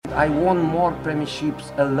I won more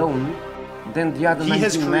premierships alone than the other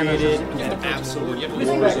 19 managers. He has created an absolute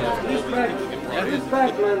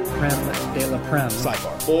Respect, man. Prem de la Prem.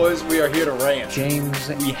 sidebar. Boys, we are here to rant. James.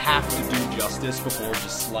 We have to do justice before we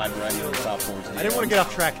just slide right into the top 14. I didn't want to get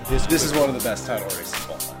off track. This is one of the best title races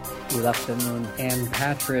of all time. Good afternoon. And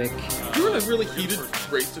Patrick. You're in a really heated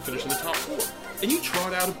race to finish in the top 4. And you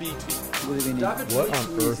trot out a B team. Good evening. What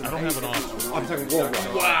on earth? I don't have an option. I'm talking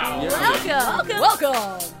worldwide. Wow.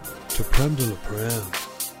 Welcome. To Prem de la Prem.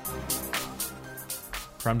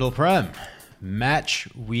 Prem de la Prem. Match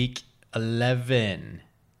week 11.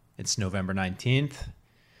 It's November 19th.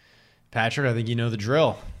 Patrick, I think you know the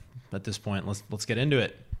drill at this point. Let's get into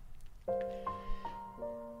it.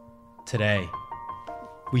 Today,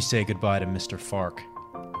 we say goodbye to Mr. Fark,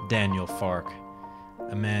 Daniel Fark,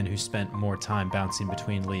 a man who spent more time bouncing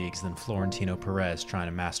between leagues than Florentino Perez trying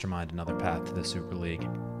to mastermind another path to the Super League.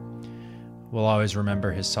 We'll always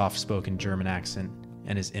remember his soft-spoken German accent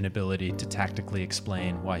and his inability to tactically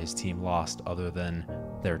explain why his team lost other than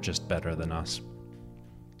they're just better than us.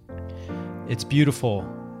 It's beautiful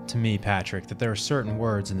to me, Patrick, that there are certain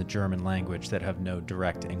words in the German language that have no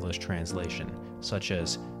direct English translation, such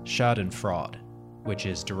as Schadenfreude, which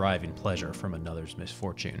is deriving pleasure from another's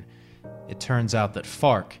misfortune. It turns out that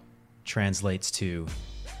Fark translates to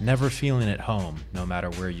never feeling at home no matter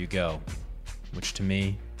where you go, which to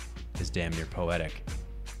me is damn near poetic.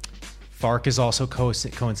 Fark is also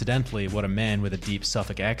coincidentally what a man with a deep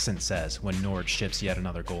Suffolk accent says when Norwich ships yet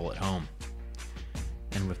another goal at home.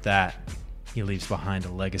 And with that, he leaves behind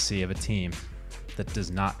a legacy of a team that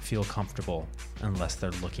does not feel comfortable unless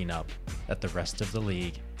they're looking up at the rest of the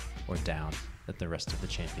league or down at the rest of the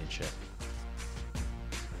championship.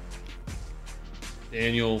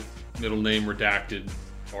 Daniel, middle name redacted,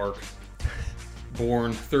 Fark.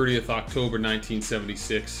 Born 30th October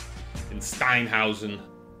 1976 in Steinhausen,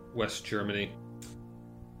 West Germany.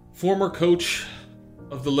 Former coach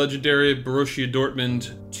of the legendary Borussia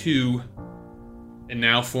Dortmund 2, and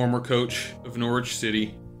now former coach of Norwich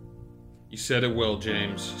City. You said it well,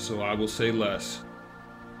 James, so I will say less.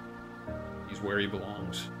 He's where he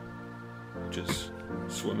belongs, which is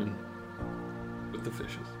swimming with the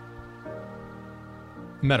fishes.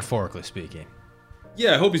 Metaphorically speaking.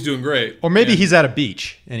 Yeah, I hope he's doing great. Or maybe And- he's at a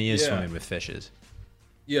beach and he is Yeah. swimming with fishes.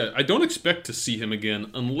 Yeah, I don't expect to see him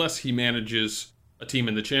again unless he manages a team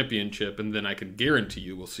in the championship, and then I can guarantee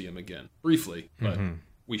you we'll see him again. Briefly, but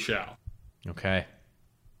we shall. Okay.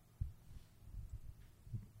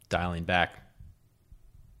 Dialing back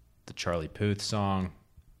the Charlie Puth song.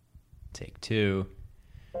 Take 2.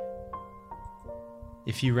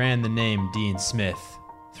 If you ran the name Dean Smith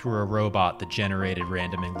through a robot that generated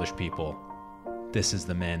random English people, this is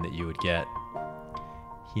the man that you would get.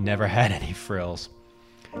 He never had any frills,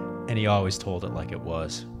 and he always told it like it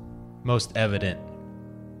was. Most evident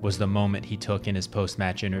was the moment he took in his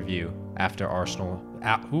post-match interview after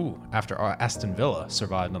Aston Villa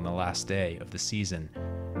survived on the last day of the season.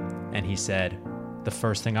 And he said, "The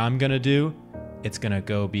first thing I'm gonna do, it's gonna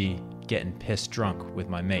go be getting pissed drunk with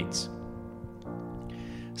my mates."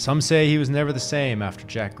 Some say he was never the same after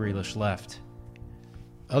Jack Grealish left.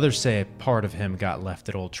 Others say a part of him got left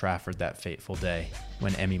at Old Trafford that fateful day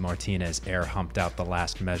when Emi Martinez air humped out the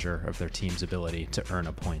last measure of their team's ability to earn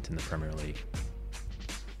a point in the Premier League.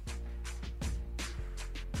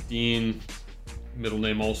 Dean, middle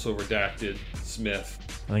name also redacted, Smith.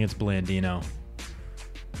 I think it's Blandino.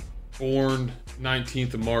 Born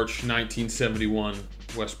 19th of March 1971,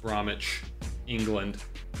 West Bromwich, England.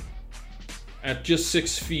 At just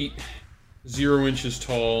 6 feet, 0 inches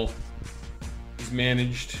tall, he's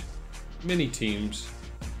managed many teams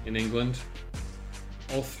in England.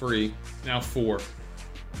 All 3, now 4.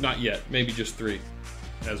 Not yet, maybe just 3,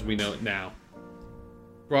 as we know it now.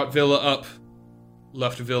 Brought Villa up,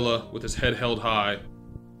 left Villa with his head held high,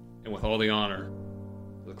 and with all the honor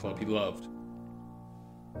of the club he loved.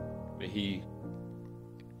 May he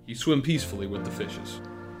swim peacefully with the fishes.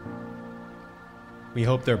 We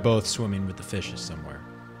hope they're both swimming with the fishes somewhere.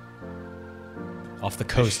 Off the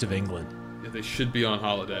coast of England. Yeah, they should be on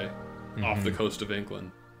holiday off the coast of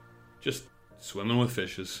England. Just swimming with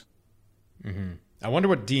fishes. I wonder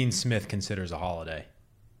what Dean Smith considers a holiday.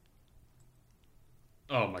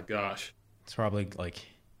 Oh my gosh. It's probably like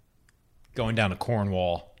going down to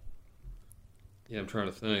Cornwall. Yeah, I'm trying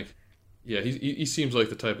to think. Yeah, he seems like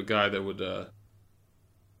the type of guy that would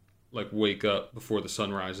like wake up before the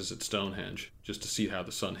sun rises at Stonehenge just to see how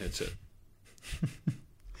the sun hits it.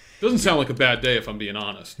 Doesn't sound like a bad day if I'm being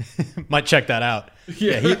honest. Might check that out.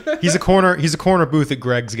 Yeah. He's a corner booth at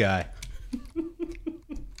Greg's guy.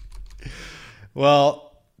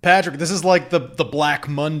 Well, Patrick, this is like the Black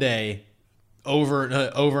Monday over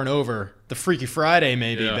and over. The Freaky Friday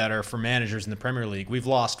may be better for managers in the Premier League. We've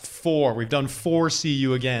lost 4. We've done 4 see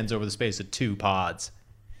you agains over the space of 2 pods.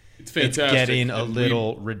 It's fantastic. It's getting a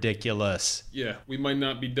little ridiculous. Yeah, we might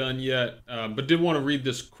not be done yet, but did want to read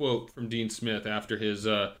this quote from Dean Smith after his,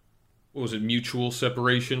 mutual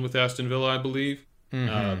separation with Aston Villa, I believe.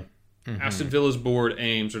 Aston Villa's board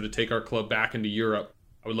aims are to take our club back into Europe.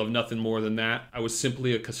 I would love nothing more than that. I was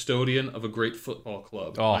simply a custodian of a great football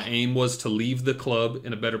club. My aim was to leave the club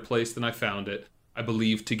in a better place than I found it. I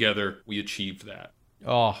believe together we achieved that.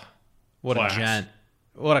 Oh, what a gent.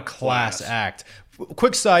 What a class act.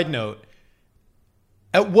 Quick side note.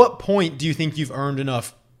 At what point do you think you've earned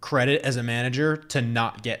enough credit as a manager to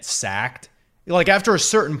not get sacked? Like, after a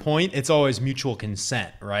certain point, it's always mutual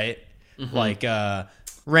consent, right? Like,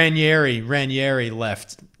 Ranieri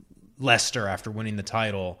left Leicester after winning the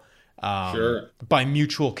title by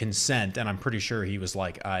mutual consent, and I'm pretty sure he was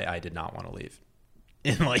like, I did not want to leave.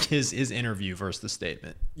 In like his interview versus the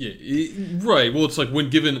statement. Yeah, right. Well, it's like when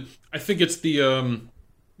given, I think it's the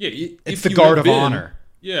it's the guard of honor.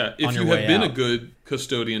 Yeah, if you have been a good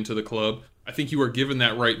custodian to the club, I think you are given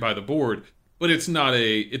that right by the board. But it's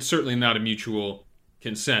certainly not a mutual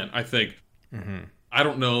consent. I think I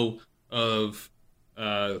don't know of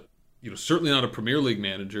certainly not a Premier League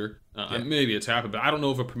manager. Maybe it's happened, but I don't know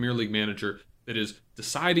of a Premier League manager that is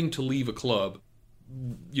deciding to leave a club.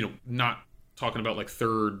 Not talking about like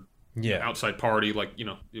third outside party, like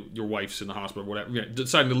your wife's in the hospital or whatever.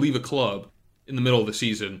 Deciding to leave a club in the middle of the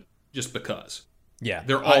season just because. Yeah,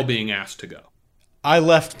 they're all being asked to go. I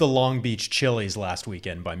left the Long Beach Chili's last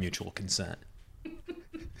weekend by mutual consent.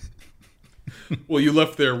 Well, you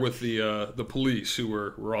left there with the police, who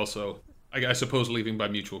were also, I suppose, leaving by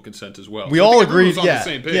mutual consent as well. We all agreed. On the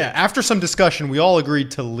same page. Yeah. After some discussion, we all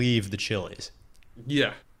agreed to leave the Chili's.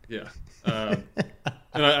 Yeah.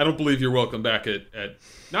 And I don't believe you're welcome back at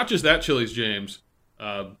not just that Chili's, James,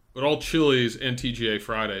 but all Chili's and TGA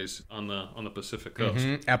Fridays on the Pacific Coast.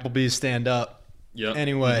 Applebee's stand up. Yeah.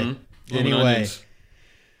 Anyway,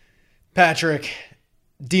 Patrick,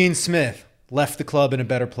 Dean Smith left the club in a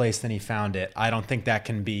better place than he found it. I don't think that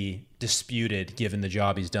can be disputed given the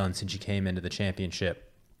job he's done since he came into the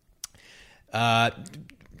championship.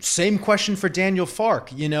 Same question for Daniel Farke.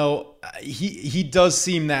 He does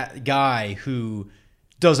seem that guy who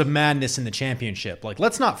does a madness in the championship. Like,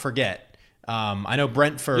 let's not forget. I know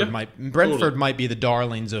Brentford might be the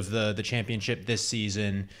darlings of the championship this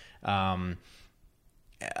season.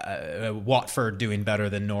 Watford doing better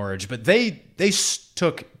than Norwich, but they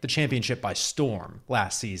took the championship by storm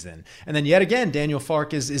last season. And then yet again, Daniel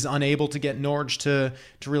Farke is unable to get Norwich to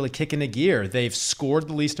really kick into gear. They've scored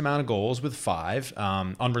the least amount of goals with 5.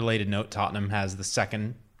 Unrelated note, Tottenham has the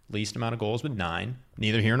second least amount of goals with 9.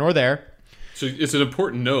 Neither here nor there. So it's an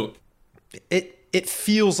important note. It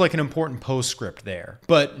feels like an important postscript there,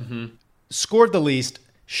 but scored the least,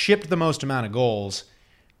 shipped the most amount of goals.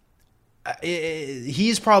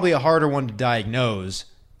 He's probably a harder one to diagnose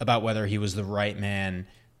about whether he was the right man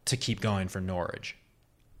to keep going for Norwich.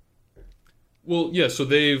 Well, yeah, so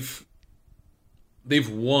they've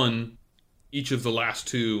won each of the last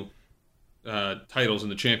 2 titles in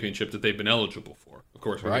the championship that they've been eligible for. Of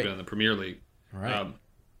course, when they've been in the Premier League. Right.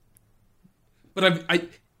 But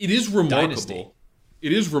it is remarkable. Dynasty.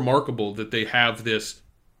 It is remarkable that they have this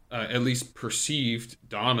at least perceived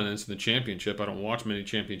dominance in the championship. I don't watch many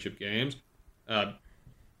championship games. And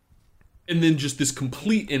then just this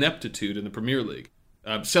complete ineptitude in the Premier League.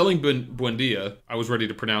 Selling Buendia, I was ready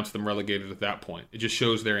to pronounce them relegated at that point. It just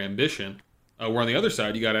shows their ambition. Where on the other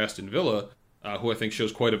side, you got Aston Villa, who I think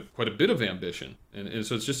shows quite a bit of ambition. And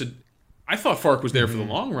so it's just I thought Farke was there for the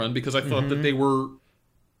long run because I thought that they were,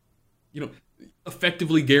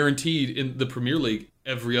 effectively guaranteed in the Premier League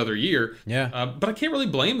every other year. Yeah. But I can't really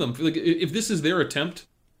blame them. Like, if this is their attempt,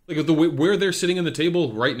 like the way where they're sitting in the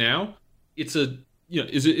table right now, it's is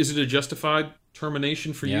it a justified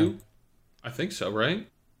termination for you? I think so, right?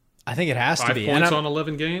 I think it has to be. 5 points on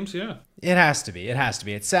 11 games, yeah. It has to be.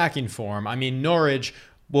 It's sacking form. I mean, Norwich,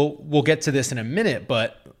 we'll get to this in a minute,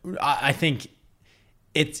 but I think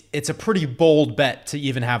it's a pretty bold bet to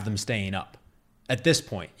even have them staying up. At this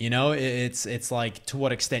point, it's like, to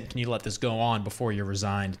what extent can you let this go on before you're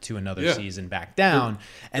resigned to another season back down?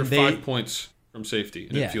 They're 5 points from safety,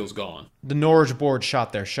 and it feels gone. The Norwich board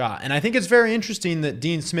shot their shot. And I think it's very interesting that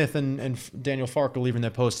Dean Smith and Daniel Farke are leaving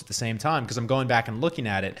their posts at the same time, because I'm going back and looking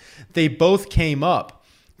at it. They both came up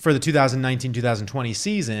for the 2019-2020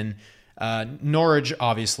 season. Norwich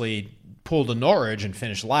obviously pulled a Norwich and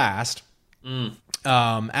finished last.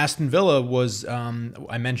 Aston Villa was,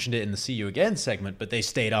 I mentioned it in the See You Again segment, but they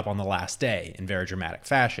stayed up on the last day in very dramatic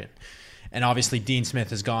fashion. And obviously Dean Smith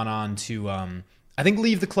has gone on to, I think,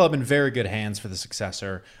 leave the club in very good hands for the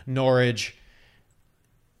successor. Norwich,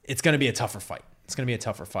 it's going to be a tougher fight. It's going to be a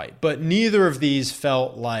tougher fight. But neither of these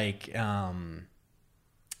felt like, I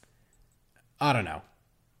don't know.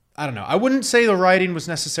 I wouldn't say the writing was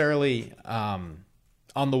necessarily on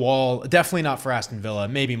the wall. Definitely not for Aston Villa.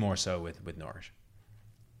 Maybe more so with Norwich.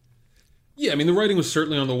 Yeah, I mean, the writing was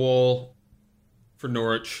certainly on the wall for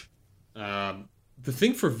Norwich. The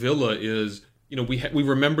thing for Villa is, we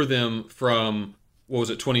remember them from,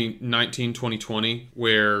 2019, 2020,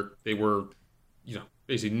 where they were,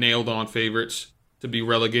 basically nailed on favorites to be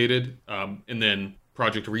relegated. And then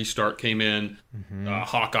Project Restart came in.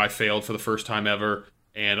 Hawkeye failed for the first time ever.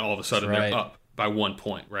 And all of a sudden they're up by 1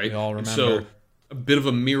 point, right? We all remember. And so a bit of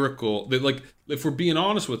a miracle. If we're being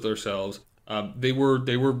honest with ourselves, they were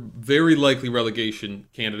very likely relegation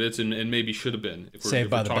candidates and maybe should have been. If we're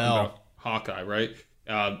by the talking bell. about Hawkeye, right?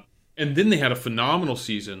 And then they had a phenomenal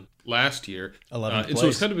season last year. 11th and so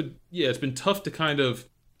it's kind of it's been tough to kind of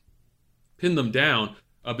pin them down.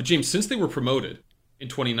 But James, since they were promoted in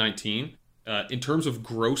 2019, in terms of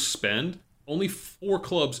gross spend, only 4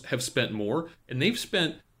 clubs have spent more, and they've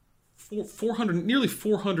spent nearly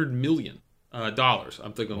 $400 million. I'm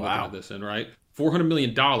thinking I'm looking at this in, right? $400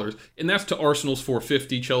 million, and that's to Arsenal's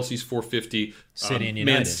 450, Chelsea's 450, City and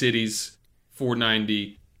United. Man City's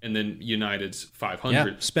 490, and then United's 500.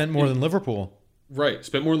 Yeah, spent more than Liverpool. Right,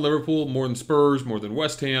 spent more than Liverpool, more than Spurs, more than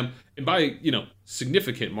West Ham, and by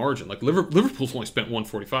significant margin. Like Liverpool's only spent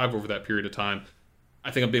 145 over that period of time.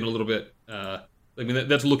 I think I'm being a little bit.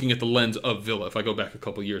 That's looking at the lens of Villa. If I go back a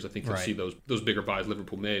couple of years, I think you'll see those bigger buys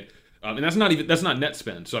Liverpool made, and that's not net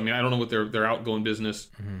spend. So I mean, I don't know what their outgoing business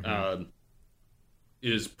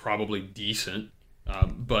is. Probably decent,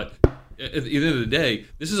 but at the end of the day,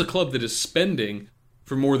 this is a club that is spending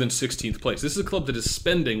for more than 16th place. This is a club that is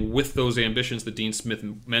spending with those ambitions that Dean Smith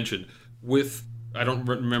mentioned. With, I don't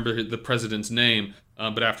remember the president's name,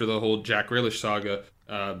 but after the whole Jack Grealish saga,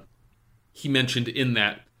 he mentioned in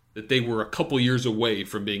that they were a couple years away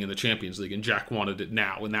from being in the Champions League, and Jack wanted it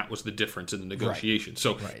now, and that was the difference in the negotiation.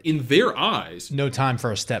 So in their eyes, no time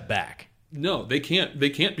for a step back. No, they can't be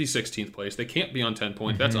 16th place. They can't be on 10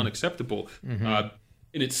 points. That's unacceptable. And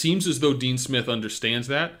it seems as though Dean Smith understands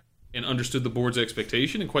that and understood the board's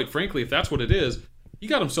expectation. And quite frankly, if that's what it is, he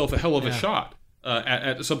got himself a hell of a shot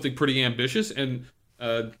at something pretty ambitious. And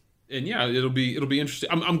yeah, it'll be interesting.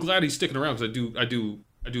 I'm glad he's sticking around because I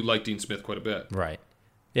do like Dean Smith quite a bit. Right.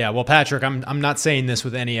 Yeah, well, Patrick, I'm not saying this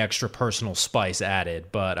with any extra personal spice added,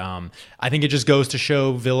 but I think it just goes to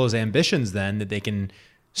show Villa's ambitions then that they can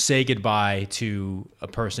say goodbye to a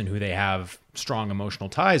person who they have strong emotional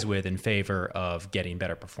ties with in favor of getting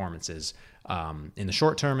better performances in the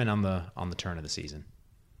short term and on the turn of the season.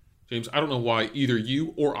 James, I don't know why either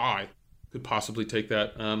you or I could possibly take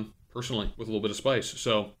that personally with a little bit of spice.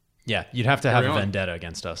 So yeah, you'd have to have a vendetta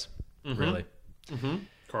against us, really.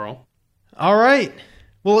 Carl. All right.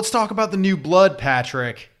 Well, let's talk about the new blood,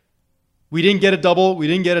 Patrick. We didn't get a double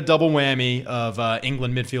whammy of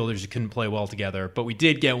England midfielders who couldn't play well together, but we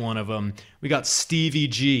did get one of them. We got Stevie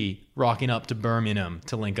G rocking up to Birmingham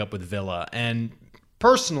to link up with Villa. And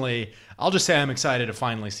personally, I'll just say I'm excited to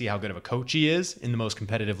finally see how good of a coach he is in the most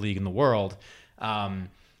competitive league in the world.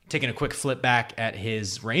 Taking a quick flip back at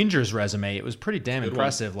his Rangers resume, it was pretty damn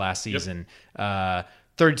impressive last season.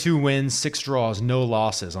 32 wins, 6 draws, no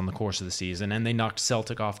losses on the course of the season, and they knocked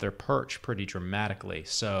Celtic off their perch pretty dramatically.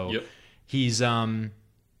 So he's,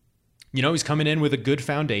 he's coming in with a good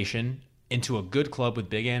foundation into a good club with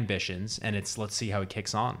big ambitions, and let's see how he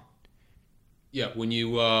kicks on. Yeah, when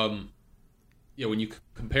you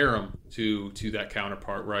compare him to that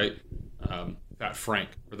counterpart, right? That Frank,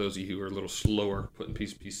 for those of you who are a little slower putting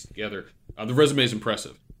pieces together, the resume is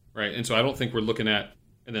impressive, right? And so I don't think we're looking at,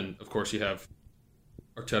 and then of course you have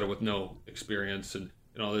Arteta with no experience and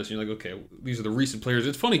all this, and you're like, okay, these are the recent players.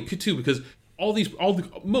 It's funny too because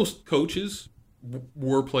most coaches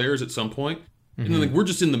were players at some point, and then like we're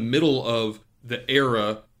just in the middle of the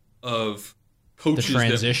era of coaches, the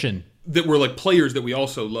transition that were like players that we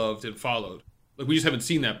also loved and followed. Like we just haven't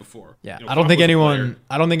seen that before. Yeah, I don't think anyone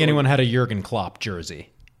had a Jurgen Klopp jersey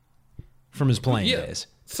from his playing days.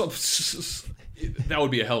 So, that would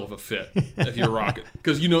be a hell of a fit if you're rocking,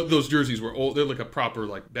 because those jerseys were old. They're like a proper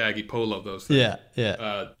like baggy polo. Those things.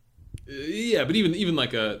 Yeah. But even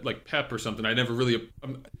like Pep or something, I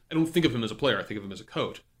don't think of him as a player. I think of him as a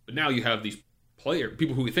coach. But now you have these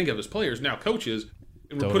people who we think of as players now coaches,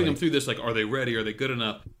 and we're putting them through this like, are they ready? Are they good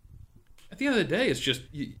enough? At the end of the day, it's just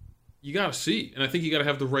you got to see. And I think you got to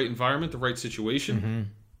have the right environment, the right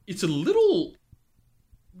situation. It's a little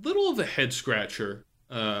of a head scratcher,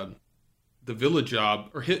 the Villa job,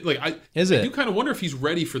 or I do kind of wonder if he's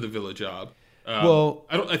ready for the Villa job.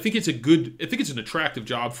 I think it's an attractive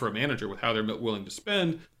job for a manager with how they're willing to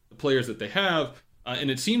spend, the players that they have, and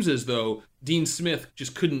it seems as though Dean Smith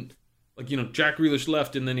just couldn't, Jack Grealish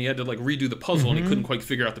left and then he had to redo the puzzle and he couldn't quite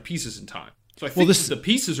figure out the pieces in time. So I think the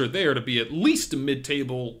pieces are there to be at least a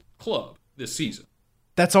mid-table club this season.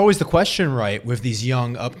 That's always the question, right? With these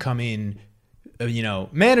young, upcoming,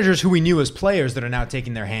 managers who we knew as players that are now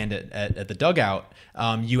taking their hand at the dugout.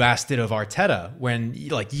 You asked it of Arteta when,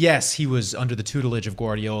 yes, he was under the tutelage of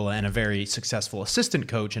Guardiola and a very successful assistant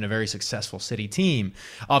coach and a very successful City team.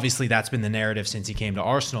 Obviously, that's been the narrative since he came to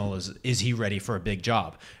Arsenal is he ready for a big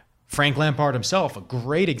job? Frank Lampard himself, a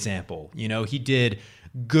great example. He did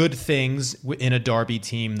good things in a Derby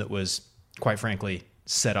team that was, quite frankly,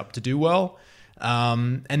 set up to do well.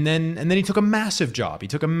 And then he took a massive job. He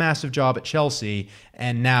took a massive job at Chelsea,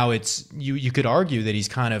 and now it's you could argue that he's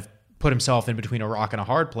kind of put himself in between a rock and a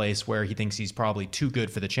hard place where he thinks he's probably too good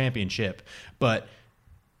for the Championship, but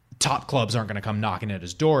top clubs aren't going to come knocking at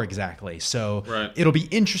his door exactly. So It'll be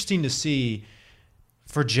interesting to see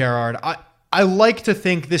for Gerrard. I like to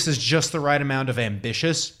think this is just the right amount of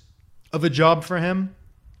ambitious of a job for him.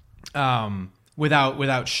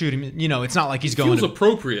 Without shooting, it's not like he's going. It feels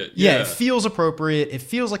appropriate. Yeah, it feels appropriate. It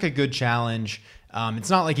feels like a good challenge. It's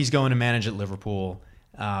not like he's going to manage at Liverpool.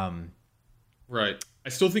 Right. I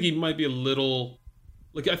still think he might be a little.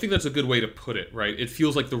 I think that's a good way to put it. Right. It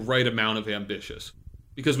feels like the right amount of ambitious,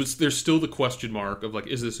 because there's still the question mark of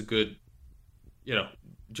is this a good,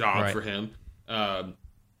 job for him?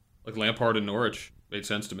 Lampard and Norwich made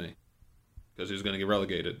sense to me because he was going to get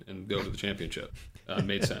relegated and go to the Championship.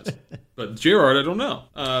 Made sense. But Gerrard, I don't know.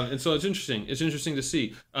 And so it's interesting. It's interesting to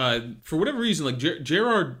see. For whatever reason,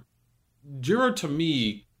 Gerrard to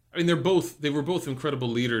me, I mean, they were both incredible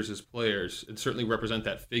leaders as players and certainly represent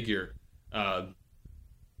that figure. But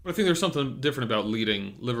I think there's something different about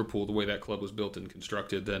leading Liverpool, the way that club was built and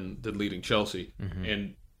constructed, than leading Chelsea.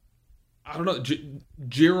 And I don't know,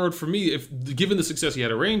 Gerrard, for me, given the success he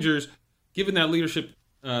had at Rangers, given that leadership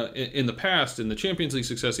in the past and the Champions League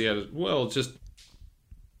success he had as well, it's just...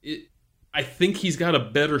 I think he's got a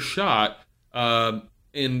better shot,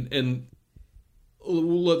 and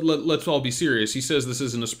let's all be serious. He says this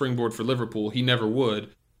isn't a springboard for Liverpool. He never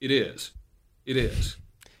would. It is. It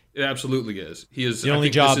absolutely is. He is the only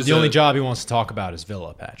job. The only job he wants to talk about is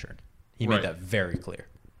Villa, Patrick. He made that very clear.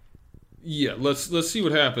 Yeah, let's see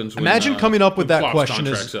what happens. Imagine coming up with that question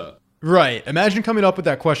up. Right. Imagine coming up with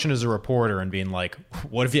that question as a reporter and being like,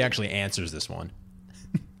 "What if he actually answers this one?"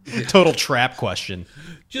 Total trap question.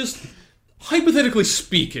 Just hypothetically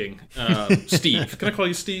speaking, Steve. Can I call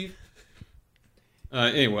you Steve?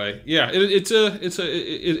 Anyway, yeah,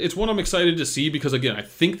 it's one I'm excited to see because again, I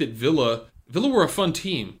think that Villa were a fun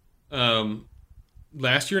team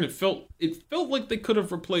last year, and it felt like they could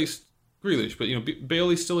have replaced Grealish, but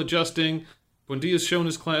Bailey's still adjusting. Buendia's shown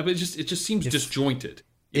his class, but it just seems disjointed.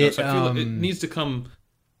 So I feel like it needs to come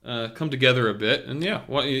together a bit, and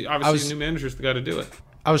obviously new manager's the guy to do it.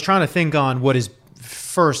 I was trying to think on what his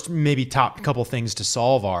first, maybe top couple things to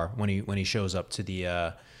solve are when he shows up to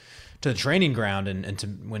the training ground and to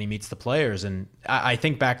when he meets the players. And I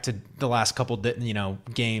think back to the last couple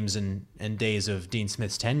games and days of Dean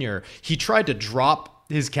Smith's tenure. He tried to drop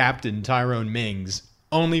his captain Tyrone Mings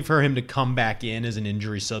only for him to come back in as an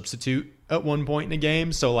injury substitute at one point in a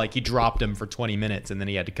game. So he dropped him for 20 minutes and then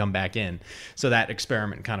he had to come back in. So that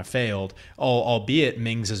experiment kind of failed, albeit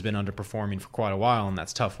Mings has been underperforming for quite a while, and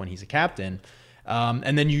that's tough when he's a captain.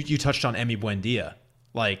 And then you touched on Emi Buendia.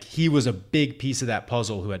 He was a big piece of that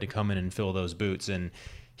puzzle who had to come in and fill those boots, and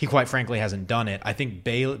he quite frankly hasn't done it. I think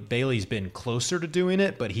Bailey's been closer to doing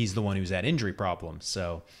it, but he's the one who's had injury problems.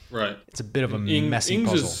 So it's a bit of a messy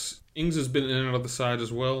puzzle. Ings has been in and out of the side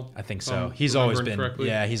as well. I think so. He's always been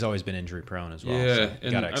injury prone as well. Yeah, so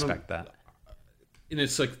you gotta expect that. And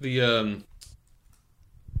it's like the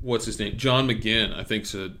what's his name? John McGinn, I think,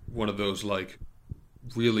 is one of those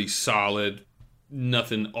really solid,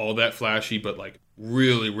 nothing all that flashy, but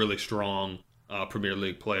really, really strong Premier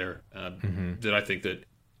League player. That I think that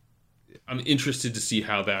I'm interested to see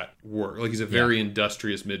how that works. He's a very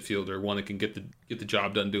industrious midfielder, one that can get the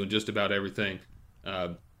job done doing just about everything.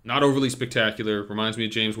 Not overly spectacular. Reminds me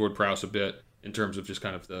of James Ward-Prowse a bit in terms of just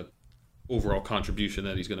kind of the overall contribution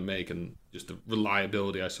that he's going to make and just the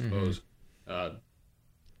reliability, I suppose. But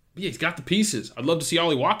yeah, he's got the pieces. I'd love to see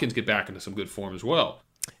Ollie Watkins get back into some good form as well.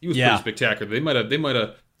 He was pretty spectacular. That might have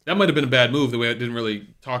been a bad move the way I didn't really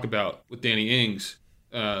talk about with Danny Ings.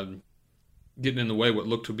 getting in the way what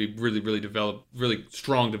looked to be really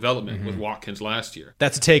strong development with Watkins last year.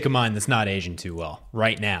 That's a take of mine that's not aging too well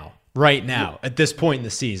right now. Right now, at this point in the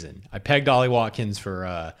season, I pegged Ollie Watkins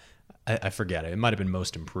for I forget it. It might have been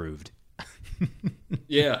most improved.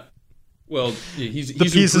 Yeah. Well, yeah, he's The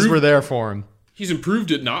pieces improved, were there for him. He's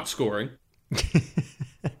improved at not scoring.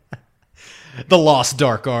 The lost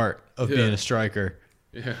dark art of Yeah. being a striker.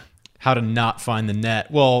 Yeah. How to not find the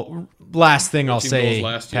net. Well, last thing I'll 14 say, goals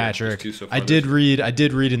last year, Patrick, just 2 so far I did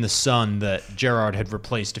this read in the Sun that Gerrard had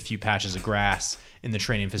replaced a few patches of grass in the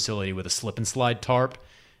training facility with a slip and slide tarp,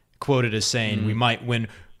 quoted as saying, "We might win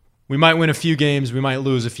a few games, we might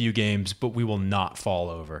lose a few games, but we will not fall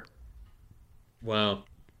over." Wow.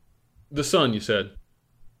 The Sun, you said.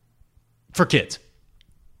 For kids.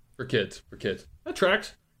 For kids. That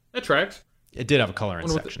tracks. It did have a coloring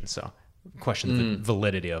Wonder what section, so question the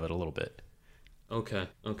validity of it a little bit. Okay.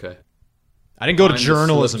 I didn't go to Find the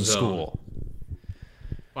journalism slip zone. school.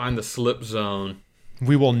 Find the slip zone.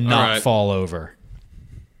 We will not right. fall over.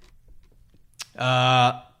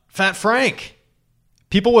 Fat Frank.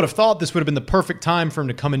 People would have thought this would have been the perfect time for him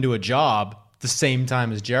to come into a job the same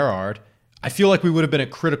time as Gerrard. I feel like we would have been a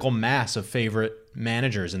critical mass of favorite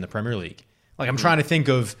managers in the Premier League. Like, I'm trying to think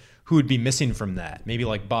of who would be missing from that. Maybe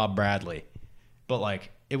like Bob Bradley. But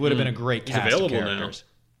like, it would have been a great He's cast of available now. characters.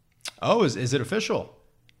 Oh, is it official?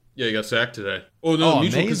 Yeah, he got sacked today. Oh, no, Oh,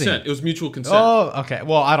 mutual amazing. consent. It was mutual consent. Oh, okay.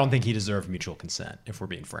 Well, I don't think he deserved mutual consent, if we're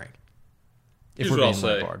being frank. If Here's we're what I'll being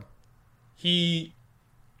say. Lampard.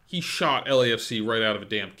 He shot LAFC right out of a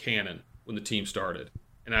damn cannon when the team started.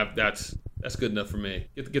 And that's good enough for me.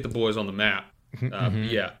 Get the boys on the map.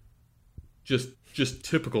 Yeah. Just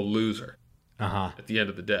typical loser at the end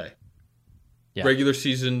of the day. Yeah. Regular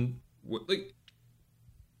season, like,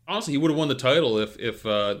 honestly, he would have won the title if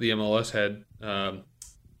the MLS had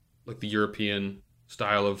like the European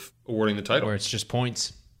style of awarding the title. Where it's just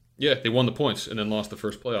points. Yeah, they won the points and then lost the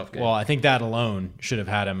first playoff game. Well, I think that alone should have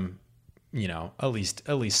had him, at least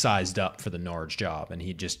sized up for the Norwich job, and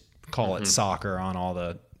he'd just call it soccer on all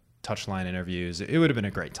the touchline interviews. It would have been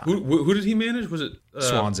a great time. Who did he manage? Was it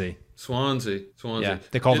Swansea. Swansea. Yeah,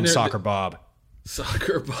 they called him Soccer Bob.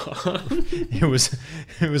 Soccer Bob. It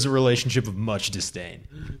was a relationship of much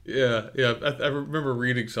disdain. Yeah. I remember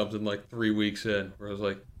reading something like 3 weeks in where I was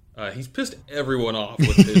like, he's pissed everyone off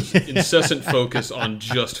with his incessant focus on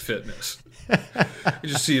just fitness. You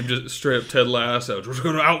just see him just straight up Ted Lasso. We're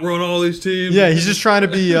going to outrun all these teams. Yeah, he's just trying to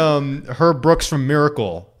be Herb Brooks from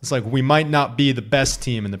Miracle. It's like, we might not be the best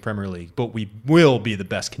team in the Premier League, but we will be the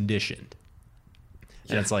best conditioned.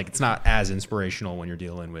 And it's like, it's not as inspirational when you're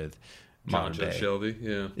dealing with John modern Joe day. Shelby.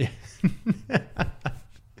 Yeah.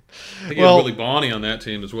 I think he had Willie Bonney on that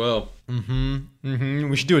team as well.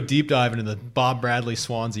 We should do a deep dive into the Bob Bradley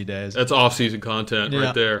Swansea days. That's off-season content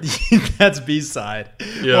right there. That's B-side.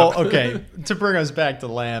 Yeah. Well, okay, to bring us back to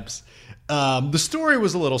Lamps, the story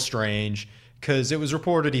was a little strange because it was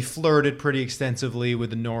reported he flirted pretty extensively with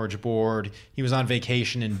the Norwich board. He was on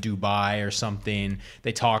vacation in Dubai or something.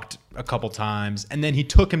 They talked a couple times, and then he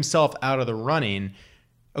took himself out of the running,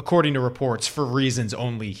 according to reports, for reasons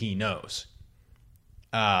only he knows.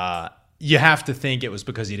 You have to think it was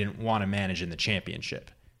because he didn't want to manage in the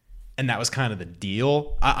championship. And that was kind of the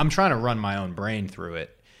deal. I'm trying to run my own brain through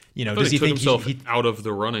it. Does he took think himself out of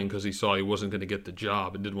the running because he saw he wasn't going to get the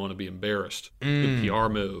job and didn't want to be embarrassed? Good PR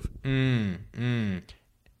move.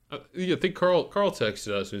 I think Carl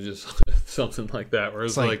texted us. It was just something like that, where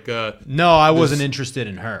it's like no, I wasn't interested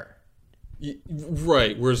in her.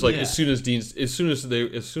 Right. Whereas like Yeah. as soon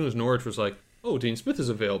as Norwich was like, oh, Dean Smith is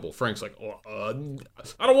available, Frank's like, I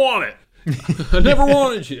don't want it. I never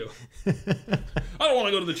wanted you. I don't want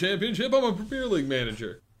to go to the championship. I'm a Premier League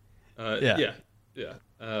manager. Yeah.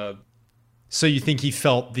 So you think he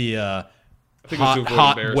felt the I think it was to avoid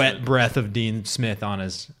hot, embarrassment. wet breath of Dean Smith on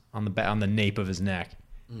the nape of his neck?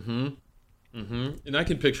 And I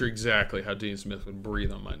can picture exactly how Dean Smith would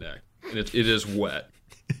breathe on my neck. And it is wet.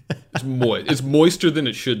 It's moist. It's moister than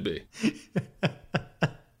it should be.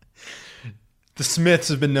 The Smiths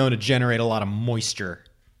have been known to generate a lot of moisture.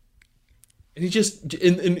 And he just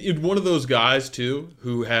in one of those guys too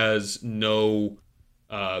who has no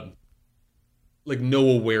no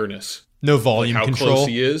awareness, No volume how control. close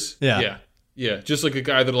he is. Yeah. Just like a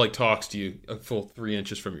guy that like talks to you a full 3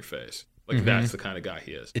 inches from your face. Like that's the kind of guy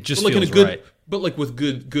he is. It just but, like, feels in a good, right. but like with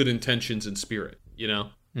good intentions and spirit.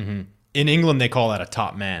 In England, they call that a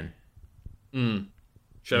top man.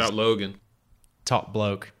 Shout out Logan. Top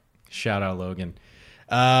bloke. Shout out Logan.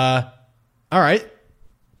 All right.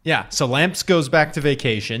 Yeah, so Lamps goes back to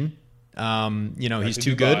vacation. He's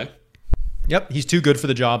too good. Yep, he's too good for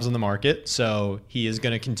the jobs on the market, so he is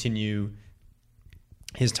going to continue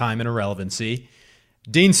his time in irrelevancy.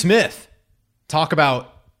 Dean Smith, talk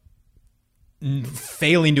about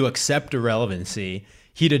failing to accept irrelevancy.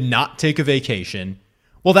 He did not take a vacation.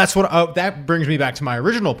 Well, that's what that brings me back to my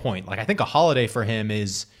original point. Like, I think a holiday for him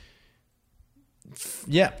is,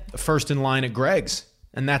 first in line at Greg's,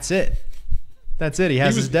 and that's it. That's it. He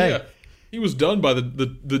has his day. Yeah, he was done by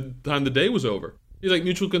the time the day was over. He's like,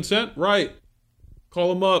 mutual consent, right?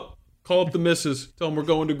 Call him up. Call up the missus. Tell him we're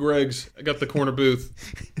going to Greg's. I got the corner booth.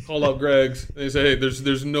 Call up Greg's. And they say, hey,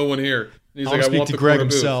 there's no one here. And he's I'll like, speak I want to the Greg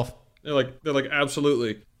corner himself. booth. They're like,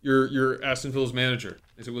 absolutely. You're Aston Villa's manager.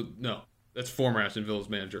 They said, well, no, that's former Aston Villa's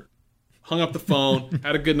manager. Hung up the phone,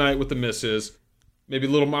 had a good night with the missus. Maybe a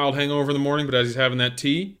little mild hangover in the morning, but as he's having that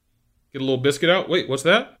tea, get a little biscuit out. Wait, what's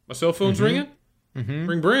that? My cell phone's ringing?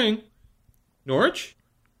 Bring. Norwich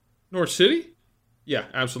City? Yeah,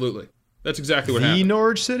 absolutely. That's exactly what happened.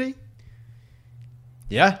 Norwich City?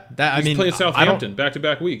 Yeah, He's playing Southampton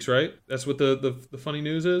back-to-back weeks, right? That's what the funny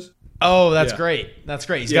news is? Oh, that's Yeah. great. That's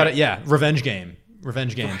great. He's got it. Yeah, revenge game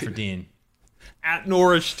for Dean. At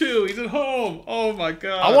Norwich, too. He's at home. Oh, my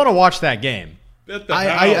God. I want to watch that game. Bet the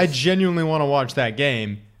I house. genuinely want to watch that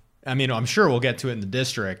game. I mean, I'm sure we'll get to it in the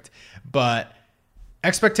district, but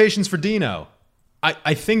expectations for Dino.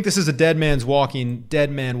 I think this is a dead man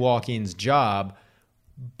walking's job,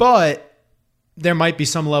 but there might be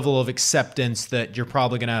some level of acceptance that you're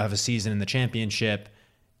probably going to have a season in the championship.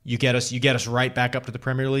 You get us right back up to the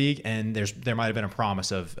Premier League, and there might have been a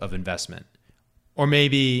promise of investment. Or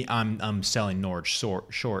maybe I'm selling Norwich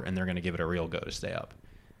short, and they're going to give it a real go to stay up.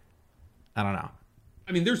 I don't know.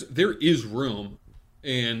 I mean, there is room,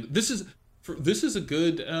 and this is a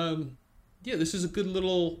good this is a good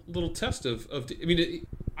little test of. I mean,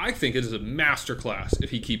 I think it is a masterclass if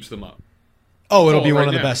he keeps them up. Oh, it'll be right one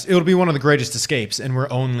of the now. best. It'll be one of the greatest escapes, and we're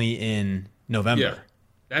only in November. Yeah,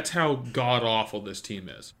 that's how god awful this team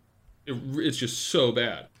is. It's just so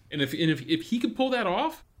bad, and if he could pull that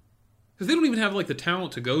off, because they don't even have like the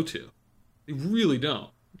talent to go to, they really don't.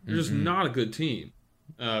 They're just not a good team.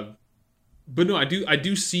 But no, I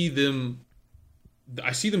do see them.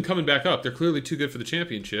 I see them coming back up. They're clearly too good for the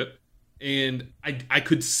championship, and I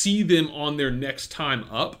could see them on their next time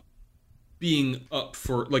up, being up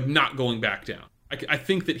for like not going back down. I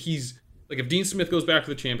think that he's like, if Dean Smith goes back to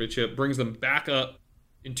the championship, brings them back up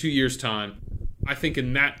in 2 years' time, I think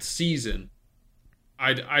in that season,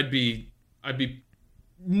 I'd be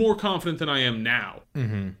more confident than I am now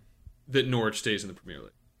that Norwich stays in the Premier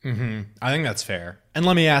League. I think that's fair. And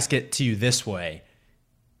let me ask it to you this way.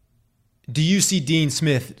 Do you see Dean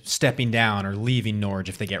Smith stepping down or leaving Norwich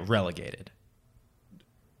if they get relegated?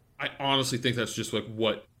 I honestly think that's just like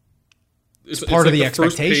what... It's part of like the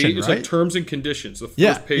first expectation, page, It's right? like terms and conditions. The first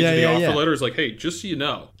Yeah, page yeah, of the yeah, offer yeah. letter is like, hey, just so you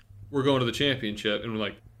know, we're going to the championship. And we're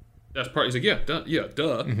like, that's part... He's like, yeah,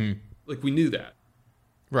 duh. Like, we knew that.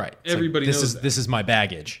 Right. It's Everybody like, knows that. This is my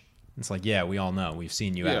baggage. It's like, yeah, we all know. We've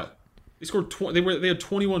seen you Yeah. out. They scored... They had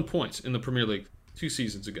 21 points in the Premier League 2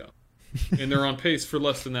 seasons ago. And they're on pace for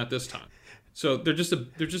less than that this time. So they're just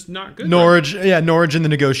not good. Norwich in the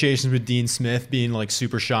negotiations with Dean Smith being like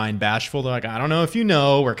super shy and bashful. They're like, I don't know if you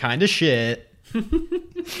know, we're kind of shit.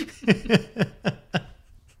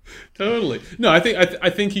 Totally. No, I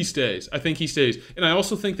think he stays. I think he stays, and I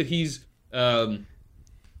also think that he's. I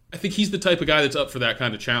think he's the type of guy that's up for that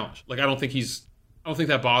kind of challenge. Like I don't think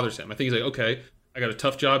that bothers him. I think he's like, okay, I got a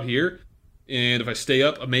tough job here, and if I stay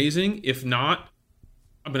up, amazing. If not,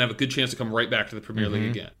 I'm gonna have a good chance to come right back to the Premier League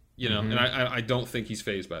again. You know, and I don't think he's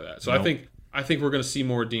fazed by that. So Nope. I think we're gonna see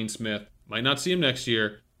more Dean Smith. Might not see him next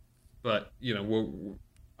year, but you know,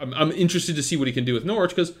 I'm interested to see what he can do with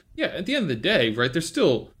Norwich because at the end of the day, right, there's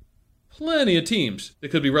still plenty of teams that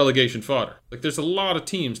could be relegation fodder. Like there's a lot of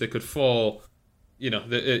teams that could fall. You know,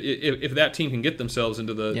 if that team can get themselves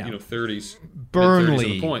into the 30s, mid-30s of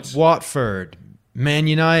Burnley, the points. Watford, Man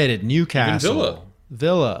United, Newcastle,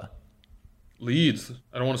 Villa. Leeds.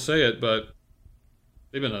 I don't want to say it, but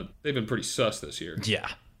they've been pretty sus this year. Yeah.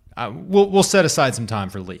 We'll set aside some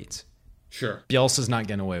time for Leeds. Sure. Bielsa's not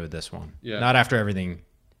getting away with this one. Yeah. Not after everything.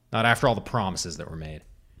 Not after all the promises that were made.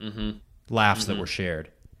 Laughs that were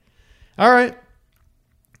shared. All right.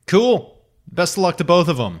 Cool. Best of luck to both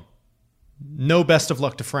of them. No best of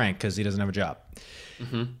luck to Frank because he doesn't have a job.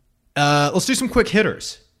 Let's do some quick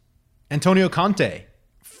hitters. Antonio Conte.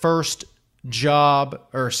 First game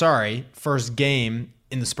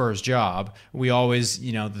in the Spurs job. We always,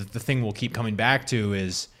 the thing we'll keep coming back to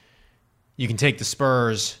is you can take the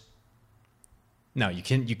Spurs. No, you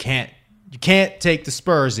can't take the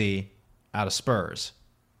Spursy out of Spurs.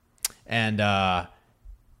 And Well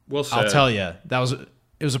said. I'll tell you, that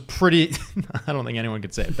It was a pretty. I don't think anyone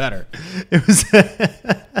could say it better. It was.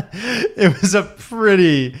 It was a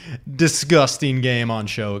pretty disgusting game on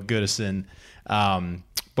show at Goodison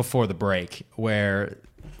before the break, where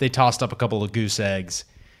they tossed up a couple of goose eggs,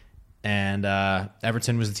 and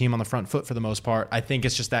Everton was the team on the front foot for the most part. I think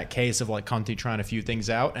it's just that case of like Conte trying a few things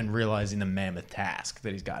out and realizing the mammoth task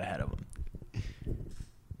that he's got ahead of him.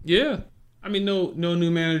 Yeah, I mean, no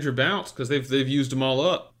new manager bounce because they've used them all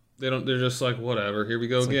up. They're just like, whatever. Here we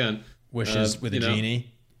go again. Wishes with a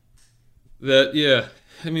genie.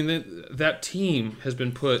 I mean, that team has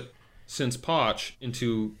been put since Poch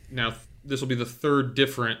into now. This will be the third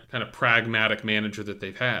different kind of pragmatic manager that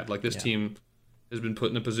they've had. Like this team has been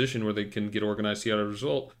put in a position where they can get organized, see out a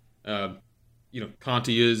result.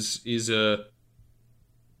 Conte is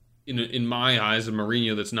in my eyes a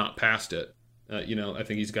Mourinho that's not past it. I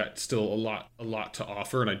think he's got still a lot to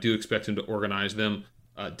offer, and I do expect him to organize them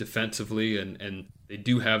defensively, and they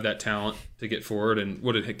do have that talent to get forward. And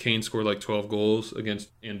what did Kane score, like 12 goals against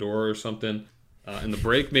Andorra or something in the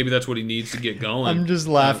break? Maybe that's what he needs to get going. I'm just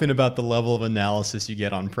laughing about the level of analysis you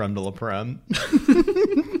get on Prem de la Prem.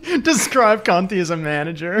 Describe Conte as a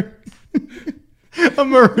manager. A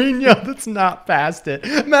Mourinho that's not past it.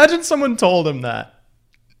 Imagine someone told him that.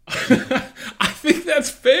 I think that's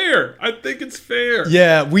fair. I think it's fair.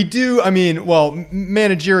 Yeah, we do. I mean,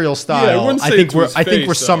 managerial style. Yeah, I wouldn't say I think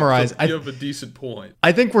we're summarizing. You have a decent point.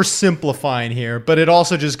 I think we're simplifying here, but it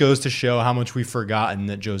also just goes to show how much we've forgotten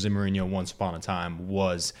that Jose Mourinho once upon a time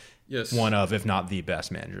was one of, if not the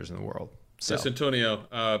best managers in the world. So, yes, Antonio.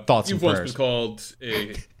 Thoughts you've and once prayers. been called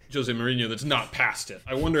a Jose Mourinho that's not past it.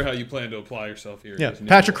 I wonder how you plan to apply yourself here. Yeah,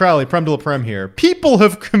 Patrick Crowley, Prem de la Prem here. People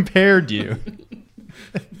have compared you.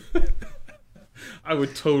 I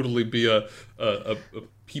would totally be a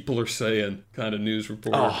people are saying kind of news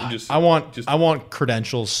reporter. I want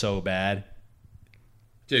credentials so bad.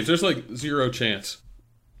 James, there's like zero chance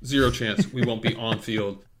we won't be on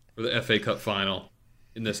field for the FA Cup final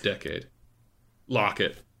in this decade. Lock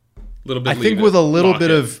it. Little bit. I think with a little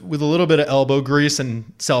bit of elbow grease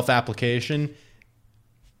and self-application,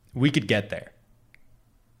 we could get there.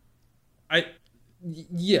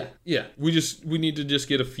 Yeah. We need to just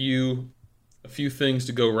get a few things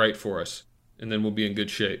to go right for us, and then we'll be in good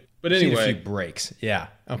shape. But anyway, a few breaks. Yeah.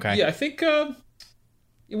 Okay. Yeah, I think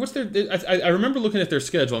what's their? I remember looking at their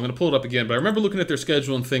schedule. I'm going to pull it up again, but I remember looking at their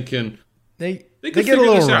schedule and thinking they get figure a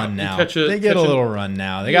little this run out. now. They get a little run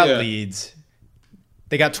now. They got Yeah. Leeds.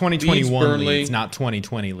 They got 2021 Burnley. leads, not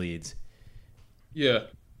 2020 leads. Yeah.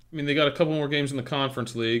 I mean, they got a couple more games in the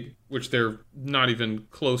Conference League, which they're not even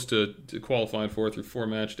close to qualifying for through 4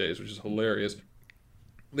 match days, which is hilarious.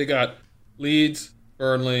 They got Leeds,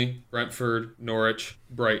 Burnley, Brentford, Norwich,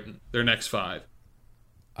 Brighton. Their next 5.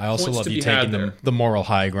 I also Points love to you be had taking there. the moral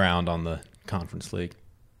high ground on the Conference League.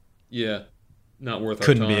 Yeah. Not worth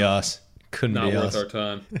Couldn't our time. be us. Couldn't Not be worth us. our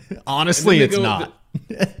time. Honestly, And then it's they go- not.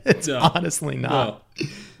 It's No. honestly not. No.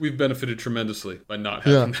 We've benefited tremendously by not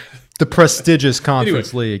having that. The prestigious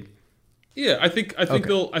Conference League. Yeah, I think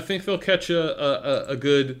they'll catch a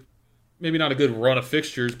good, maybe not a good run of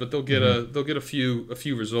fixtures, but they'll get a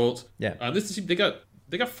few results. Yeah. They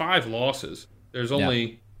got 5 losses. There's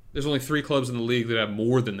only 3 clubs in the league that have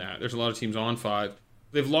more than that. There's a lot of teams on 5.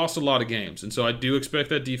 They've lost a lot of games, and so I do expect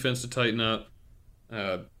that defense to tighten up.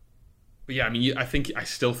 But yeah, I mean, I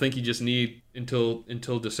still think you just need until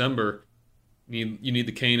December. You need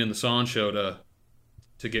the Kane and the Son show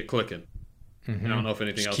to get clicking. And I don't know if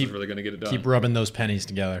anything else is really going to get it done. Keep rubbing those pennies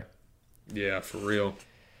together. Yeah, for real.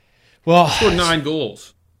 Well, Scored 9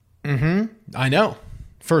 goals. I know.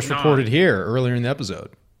 First 9. reported here earlier in the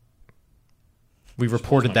episode. We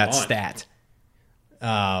reported that mind. stat.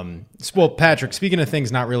 Well, Patrick, speaking of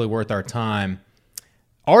things not really worth our time,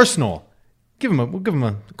 Arsenal. We'll give them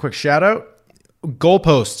a quick shout out.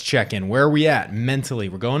 Goalposts check in. Where are we at mentally?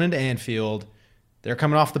 We're going into Anfield. They're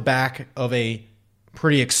coming off the back of a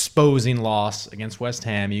pretty exposing loss against West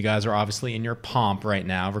Ham. You guys are obviously in your pomp right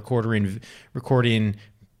now, recording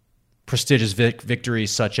prestigious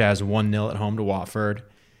victories such as 1-0 at home to Watford.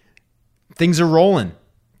 Things are rolling.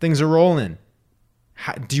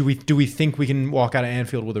 Do we think we can walk out of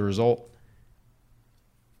Anfield with a result?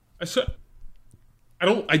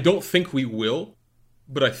 I don't think we will,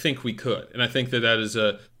 but I think we could, and I think that is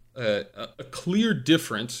a clear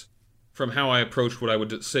difference from how I approach what I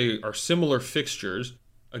would say are similar fixtures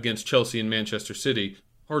against Chelsea and Manchester City.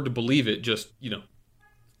 Hard to believe it just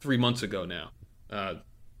 3 months ago now.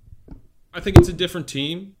 I think it's a different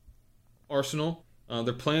team, Arsenal.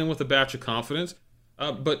 They're playing with a batch of confidence,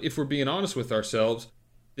 but if we're being honest with ourselves,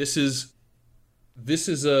 this is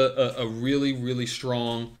a really, really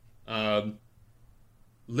strong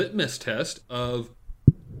litmus test of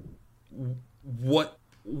what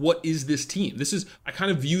is this team. I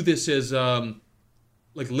kind of view this as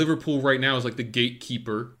like Liverpool right now is like the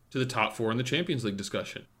gatekeeper to the top 4 in the Champions League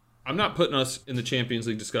discussion. I'm not putting us in the Champions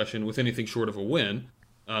League discussion with anything short of a win.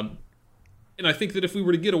 And I think that if we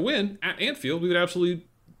were to get a win at Anfield, we would absolutely,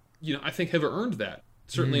 I think have earned that,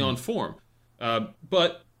 certainly on form.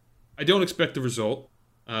 But I don't expect the result.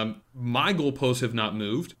 My goalposts have not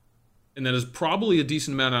moved, and that is probably a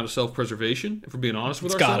decent amount out of self-preservation, if we're being honest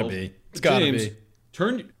with ourselves. It's gotta James, be.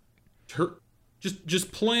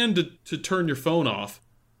 Just plan to turn your phone off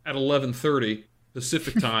at 11:30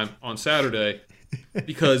 Pacific time on Saturday,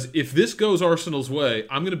 because if this goes Arsenal's way,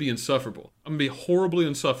 I'm going to be insufferable. I'm going to be horribly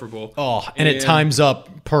insufferable. Oh, and it times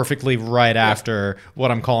up perfectly right after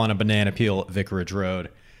what I'm calling a banana peel at Vicarage Road.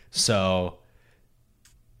 So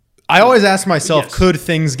I always ask myself, could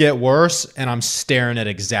things get worse? And I'm staring at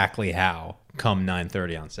exactly how come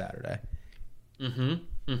 9:30 on Saturday. But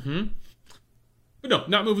no,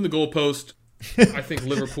 not moving the goalpost. I think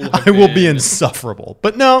Liverpool have I will be insufferable.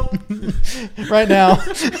 But no, right now,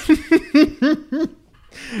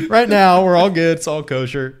 we're all good. It's all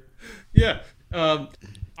kosher. Yeah.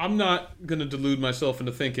 I'm not going to delude myself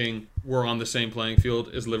into thinking we're on the same playing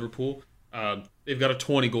field as Liverpool. They've got a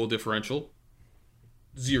 20-goal differential.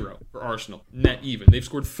 0 for Arsenal. Net even. They've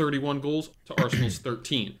scored 31 goals to Arsenal's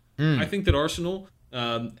 13. I think that Arsenal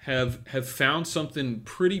have found something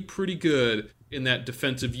pretty good in that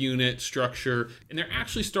defensive unit structure, and they're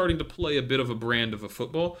actually starting to play a bit of a brand of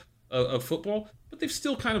football, but they've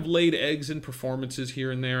still kind of laid eggs in performances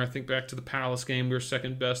here and there. I think back to the Palace game, we were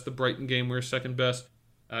second best. The Brighton game, we were second best.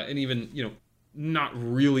 And even, not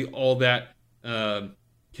really all that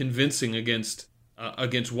convincing against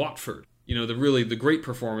Watford. The great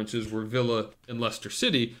performances were Villa and Leicester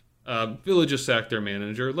City. Villa just sacked their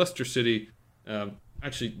manager. Leicester City,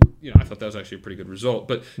 actually, I thought that was actually a pretty good result.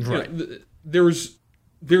 But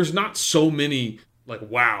there's not so many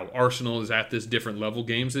wow, Arsenal is at this different level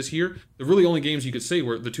games this year. The really only games you could say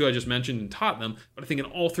were the two I just mentioned and Tottenham. But I think in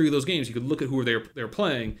all 3 of those games, you could look at who they're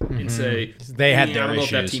playing and say they had their I don't know if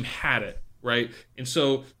that issues. team had it, right? And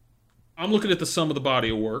so I'm looking at the sum of the body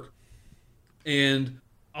of work, and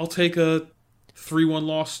I'll take a 3-1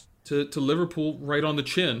 loss to Liverpool right on the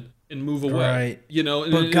chin and move away. Right.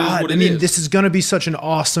 But God, this is going to be such an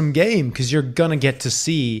awesome game because you're going to get to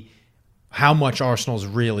see how much Arsenal's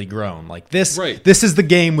really grown. This is the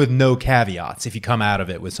game with no caveats if you come out of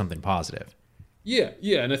it with something positive. Yeah,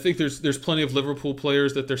 and I think there's plenty of Liverpool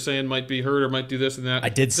players that they're saying might be hurt or might do this and that. I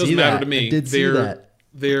did see Doesn't that. matter to me. I did see that.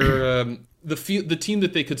 They're the team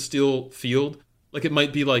that they could still field. It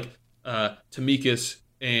might be Tamikis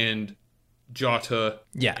and Jota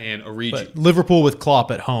and Origi. But Liverpool with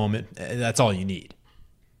Klopp at home, that's all you need.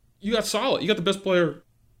 You got Salah. You got the best player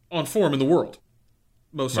on form in the world,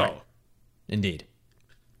 Mo Salah. Right. Indeed.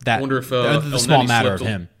 I wonder if the small matter of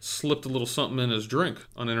him slipped a little something in his drink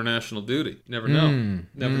on international duty. Never know.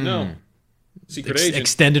 Never know. Secret agent.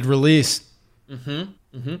 Extended release. But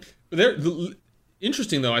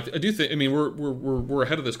interesting though. I do think. We're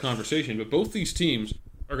ahead of this conversation, but both these teams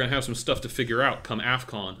are going to have some stuff to figure out come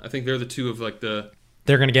AFCON. I think they're the two of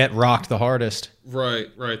they're going to get rocked the hardest. Right.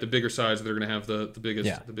 The bigger sides, they're going to have the biggest.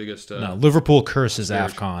 Yeah. The biggest. No, Liverpool curses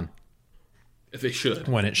AFCON. If they should.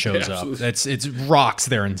 When it shows up. It rocks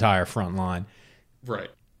their entire front line. Right.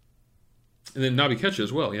 And then Naby Keita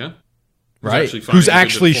as well, yeah? Right. Who's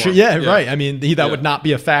actually right. I mean, that would not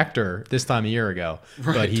be a factor this time a year ago.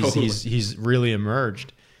 Right, but he's really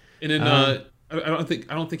emerged. And then I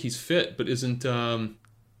don't think he's fit, but isn't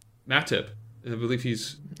Matip? I believe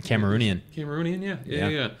he's Cameroonian.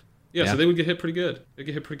 Yeah. So they would get hit pretty good.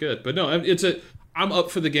 But no, I'm up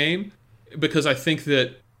for the game because I think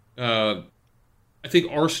that I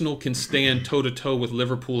think Arsenal can stand toe-to-toe with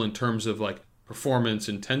Liverpool in terms of performance,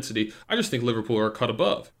 intensity. I just think Liverpool are a cut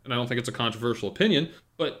above, and I don't think it's a controversial opinion.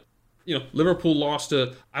 But Liverpool lost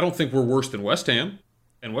to. I don't think we're worse than West Ham,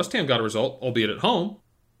 and West Ham got a result, albeit at home.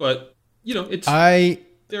 But it's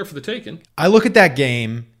there for the taking. I look at that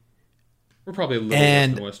game. We're probably a little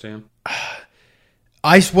worse than West Ham.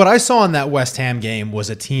 What I saw in that West Ham game was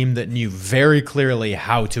a team that knew very clearly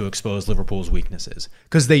how to expose Liverpool's weaknesses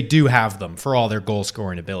because they do have them for all their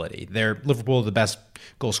goal-scoring ability. Liverpool the best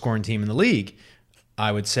goal-scoring team in the league,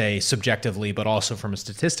 I would say subjectively, but also from a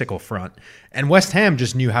statistical front. And West Ham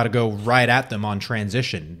just knew how to go right at them on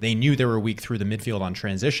transition. They knew they were weak through the midfield on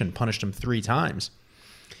transition, punished them 3 times.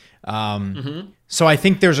 So I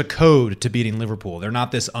think there's a code to beating Liverpool. They're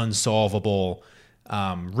not this unsolvable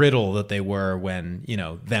riddle that they were when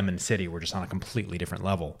them and City were just on a completely different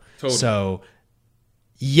level. Totally. So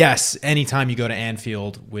yes, anytime you go to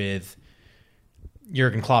Anfield with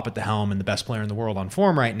Jurgen Klopp at the helm and the best player in the world on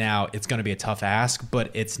form right now, it's going to be a tough ask, but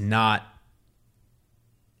it's not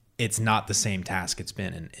the same task it's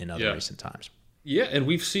been in other recent times. Yeah, and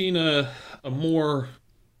we've seen a more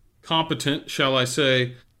competent, shall I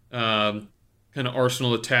say, kind of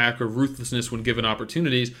Arsenal attack or ruthlessness when given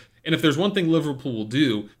opportunities. And if there's one thing Liverpool will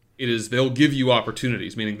do, it is they'll give you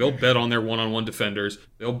opportunities, meaning they'll bet on their one-on-one defenders,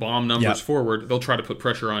 they'll bomb numbers forward, they'll try to put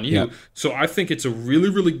pressure on you. Yep. So I think it's a really,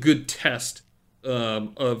 really good test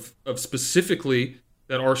of specifically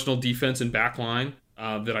that Arsenal defense and back line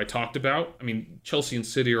that I talked about. I mean, Chelsea and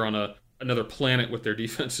City are on another planet with their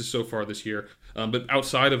defenses so far this year. But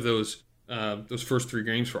outside of those first 3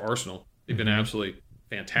 games for Arsenal, they've been absolutely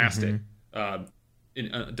fantastic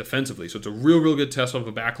defensively. So it's a real good test of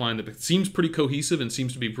a back line that seems pretty cohesive and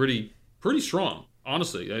seems to be pretty strong.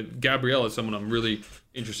 Honestly, Gabriel is someone I'm really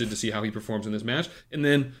interested to see how he performs in this match. And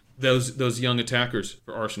then those young attackers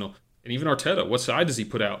for Arsenal. And even Arteta, what side does he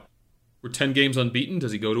put out? We're 10 games unbeaten.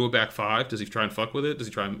 Does he go to a back 5? Does he try and fuck with it? Does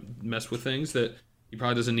he try and mess with things that he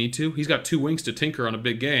probably doesn't need to? He's got 2 wings to tinker on a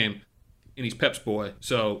big game, and he's Pep's boy.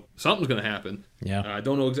 So something's going to happen. Yeah. I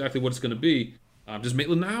don't know exactly what it's going to be. Does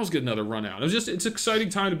Maitland-Niles get another run out? It's an exciting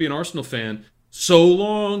time to be an Arsenal fan. So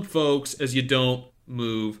long, folks, as you don't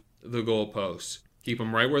move the goalposts. Keep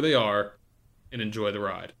them right where they are and enjoy the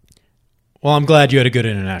ride. Well, I'm glad you had a good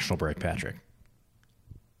international break, Patrick.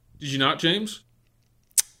 Did you not, James?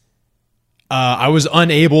 I was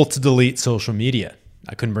unable to delete social media.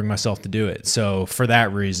 I couldn't bring myself to do it. So for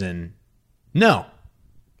that reason, no.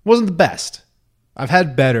 Wasn't the best. I've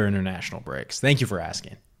had better international breaks. Thank you for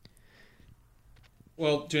asking.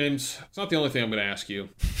 Well, James, it's not the only thing I'm going to ask you,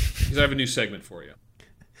 because I have a new segment for you.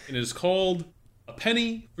 And it is called A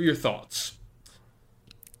Penny for Your Thoughts.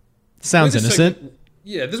 Sounds innocent.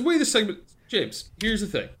 The way this segment... James, here's the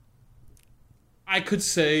thing. I could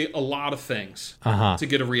say a lot of things to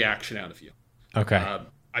get a reaction out of you. Okay.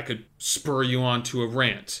 I could spur you on to a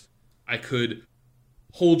rant. I could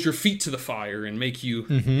hold your feet to the fire and make you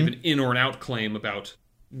give an in or an out claim about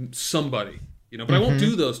somebody. But I won't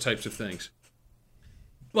do those types of things.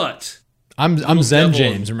 But I'm Zen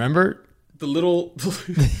James, remember? I'm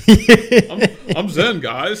Zen,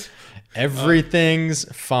 guys. Everything's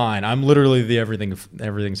fine. I'm literally the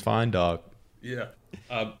everything's fine dog. Yeah.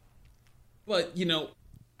 But,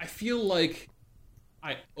 I feel like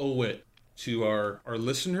I owe it to our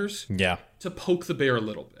listeners to poke the bear a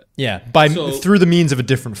little bit. Yeah, through the means of a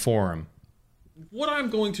different forum. What I'm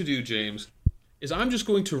going to do, James, is I'm just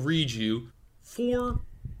going to read you 4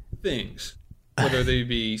 things, whether they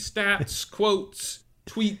be stats, quotes,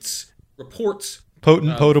 tweets, reports.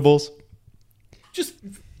 Potables. Just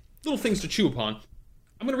little things to chew upon.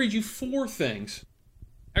 I'm going to read you 4 things.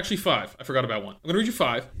 Actually, 5. I forgot about one. I'm going to read you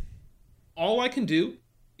 5. All I can do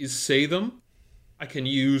is say them. I can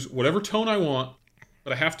use whatever tone I want,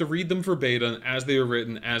 but I have to read them verbatim as they were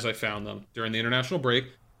written, as I found them during the international break,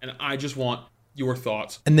 and I just want your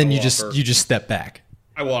thoughts. And then you just step back.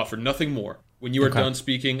 I will offer nothing more. When you are done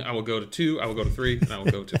speaking, I will go to 2, I will go to 3, and I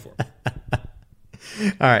will go to 4. All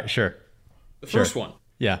right, sure. The first one.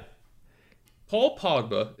 Yeah. Paul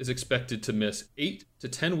Pogba is expected to miss 8 to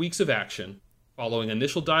 10 weeks of action following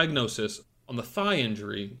initial diagnosis on the thigh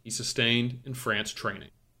injury he sustained in France training.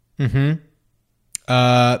 Good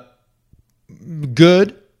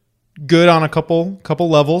on a couple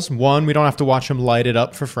levels. One, we don't have to watch him light it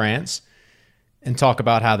up for France and talk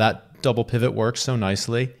about how that double pivot works so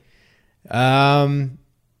nicely.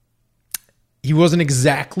 He wasn't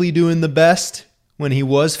exactly doing the best when he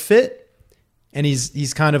was fit, and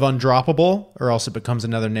he's kind of undroppable, or else it becomes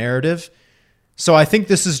another narrative. So I think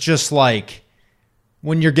this is just like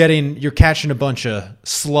when you're catching a bunch of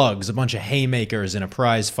slugs, a bunch of haymakers in a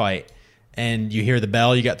prize fight, and you hear the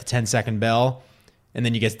bell, you got the 10-second bell, and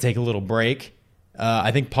then you get to take a little break.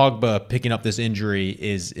 I think Pogba picking up this injury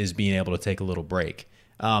is being able to take a little break.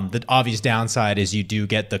 The obvious downside is you do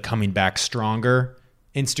get the coming back stronger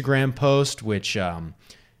Instagram post, which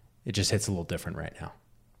it just hits a little different right now.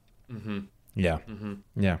 Yeah.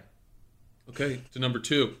 Yeah. Okay, to number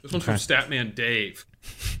 2. This one's from Statman Dave.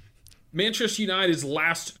 Manchester United's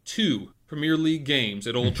last 2 Premier League games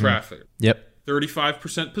at Old Trafford. Yep.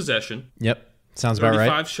 35% possession. Yep. Sounds about right.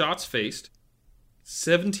 35 shots faced.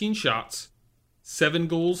 17 shots. 7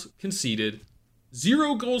 goals conceded.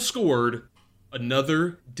 0 goals scored.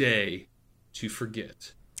 Another day to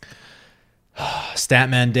forget.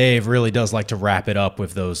 Statman Dave really does like to wrap it up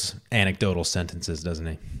with those anecdotal sentences, doesn't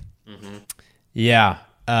he? Yeah.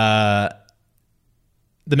 The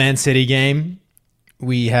Man City game,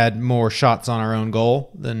 we had more shots on our own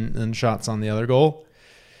goal than shots on the other goal.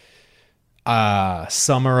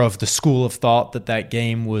 Some are of the school of thought that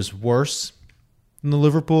game was worse than the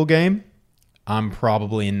Liverpool game. I'm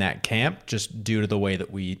probably in that camp just due to the way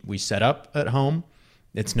that we set up at home.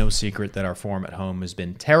 It's no secret that our form at home has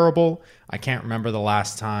been terrible. I can't remember the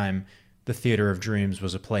last time the Theater of Dreams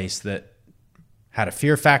was a place that had a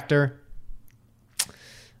fear factor.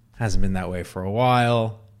 Hasn't been that way for a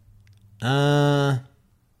while. Yeah,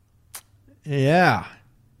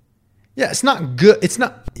 it's not good. It's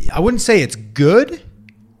not, I wouldn't say it's good.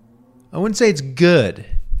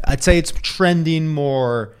 I'd say it's trending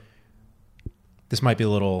more, this might be a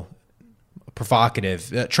little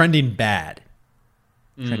provocative, trending bad.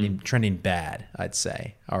 Trending bad, I'd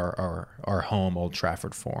say, our home Old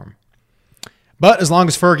Trafford form. But as long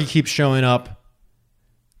as Fergie keeps showing up,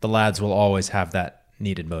 the lads will always have that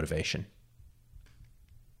needed motivation.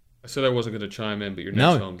 I said I wasn't going to chime in, but your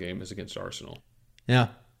next home game is against Arsenal. Yeah.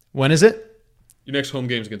 When is it? Your next home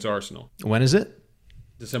game is against Arsenal. When is it?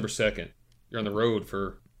 December 2nd. You're on the road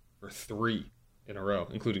for 3 in a row,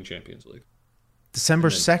 including Champions League. December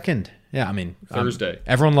 2nd. Yeah, I mean, Thursday.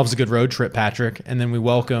 Everyone loves a good road trip, Patrick. And then we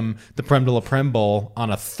welcome the Prem de la Prem Bowl on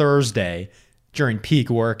a Thursday during peak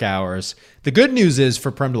work hours. The good news is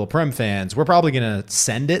for Prem de la Prem fans, we're probably going to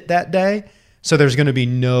send it that day. So there's going to be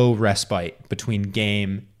no respite between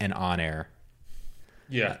game and on air.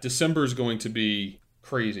 Yeah, December is going to be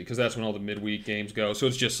crazy because that's when all the midweek games go. So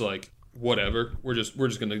it's just like, whatever. We're just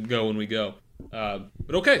going to go when we go. But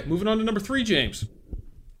okay, moving on to number 3, James.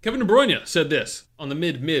 Kevin De Bruyne said this on the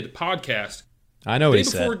Mid podcast. I know what he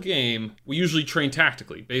said. The day before a game, we usually train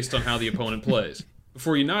tactically based on how the opponent plays.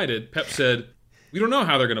 Before United, Pep said, we don't know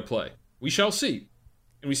how they're going to play. We shall see.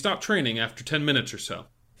 And we stopped training after 10 minutes or so.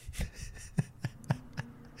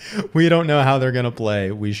 We don't know how they're going to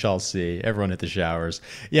play. We shall see. Everyone hit the showers.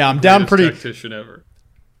 Yeah, I'm down pretty... tactician ever.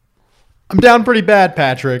 I'm down pretty bad,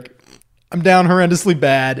 Patrick. I'm down horrendously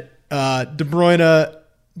bad. De Bruyne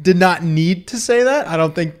did not need to say that. I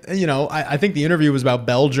don't think, I think the interview was about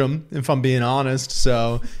Belgium, if I'm being honest.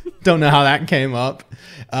 So don't know how that came up.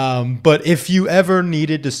 But if you ever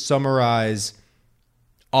needed to summarize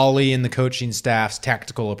Ollie and the coaching staff's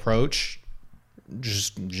tactical approach,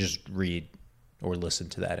 just read or listen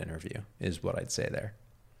to that interview is what I'd say there.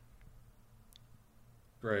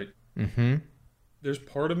 Right. Mm-hmm. There's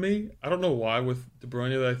part of me, I don't know why with De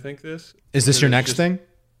Bruyne that I think this. Is this your next thing?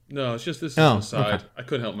 No, it's just this is an aside. Okay. I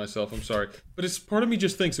couldn't help myself. I'm sorry. But it's part of me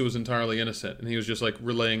just thinks it was entirely innocent. And he was just like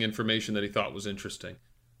relaying information that he thought was interesting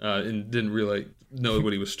and didn't really know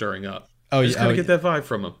what he was stirring up. I just kind of get that vibe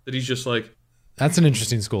from him. That he's just like... That's an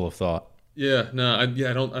interesting school of thought. Yeah,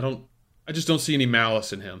 no, I just don't see any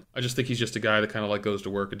malice in him. I just think he's just a guy that kind of like goes to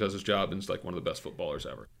work and does his job and is like one of the best footballers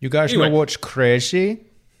ever. You guys know what's crazy?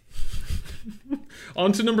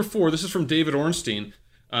 On to number 4. This is from David Ornstein.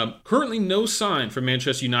 Currently no sign from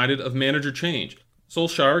Manchester United of manager change.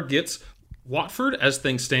 Solskjaer gets Watford as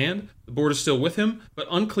things stand. The board is still with him, but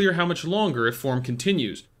unclear how much longer if form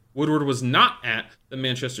continues. Woodward was not at the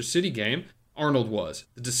Manchester City game. Arnold was.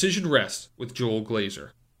 The decision rests with Joel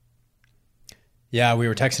Glazer. Yeah, we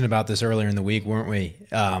were texting about this earlier in the week, weren't we?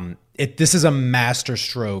 This is a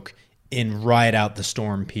masterstroke in ride out the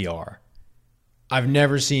storm PR. I've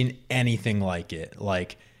never seen anything like it.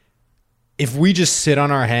 Like, if we just sit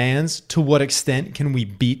on our hands, to what extent can we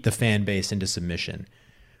beat the fan base into submission?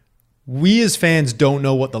 We as fans don't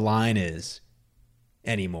know what the line is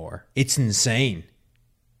anymore. It's insane.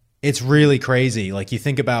 It's really crazy. Like, you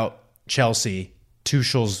think about Chelsea,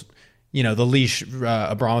 Tuchel's, the leash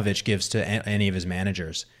Abramovich gives to any of his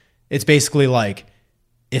managers. It's basically like,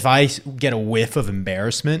 if I get a whiff of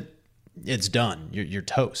embarrassment, it's done. You're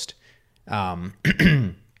toast.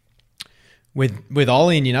 With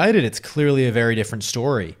Ollie and United, it's clearly a very different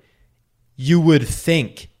story. You would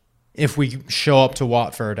think if we show up to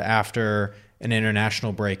Watford after an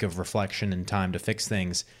international break of reflection and time to fix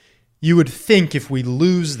things, you would think if we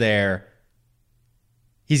lose there,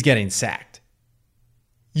 he's getting sacked.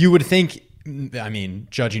 You would think, I mean,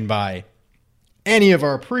 judging by any of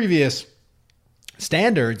our previous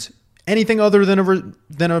standards, anything other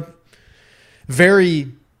than a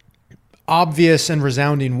very obvious and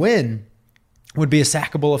resounding win would be a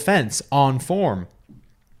sackable offense on form.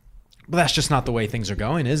 But that's just not the way things are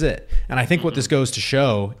going, is it? And I think what this goes to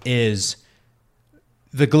show is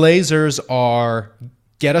the Glazers are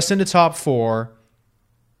get us into top 4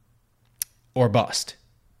 or bust.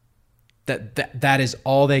 That is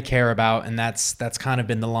all they care about, and that's kind of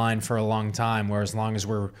been the line for a long time, where as long as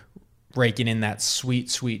we're raking in that sweet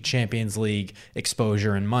Champions League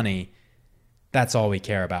exposure and money, That's all we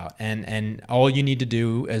care about. And all you need to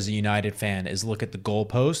do as a United fan is look at the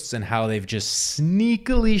goalposts and how they've just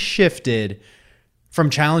sneakily shifted from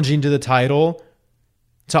challenging to the title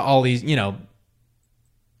to Ollie's,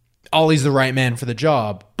 Ollie's the right man for the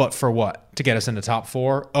job, but for what? To get us into top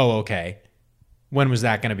 4? Oh, okay. When was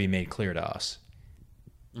that going to be made clear to us?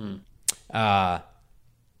 Yeah.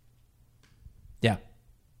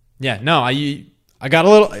 No, I got a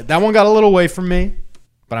little. That one got a little away from me,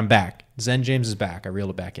 but I'm back. Zen James is back. I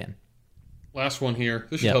reeled it back in. Last one here.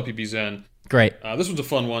 This should help you be zen. Great. This one's a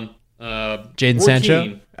fun one. Jaden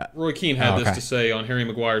Sancho? Roy Keane had okay. this to say on Harry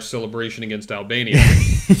Maguire's celebration against Albania.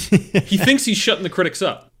 He thinks he's shutting the critics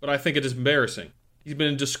up, but I think it is embarrassing. He's been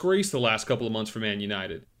in disgrace the last couple of months for Man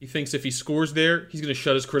United. He thinks if he scores there, he's going to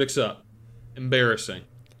shut his critics up. Embarrassing.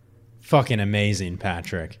 Fucking amazing,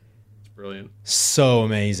 Patrick. It's brilliant. So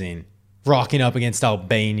amazing. Rocking up against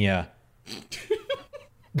Albania.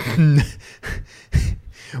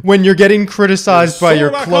 When you're getting criticized by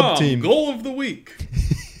your club team. Goal of the week.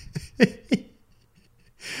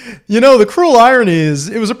 The cruel irony is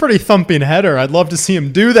it was a pretty thumping header. I'd love to see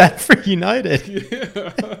him do that for United.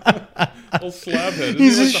 Old slabhead.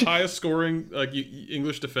 Is he the highest scoring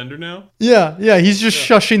English defender now? Yeah. He's just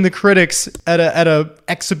shushing the critics at a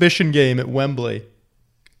exhibition game at Wembley.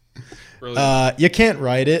 You can't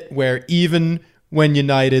write it where even when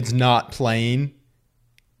United's not playing,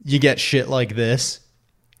 you get shit like this.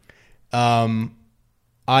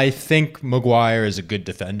 I think Maguire is a good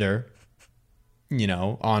defender.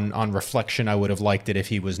 On reflection, I would have liked it if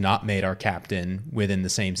he was not made our captain within the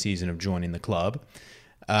same season of joining the club,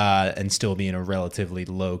 and still being a relatively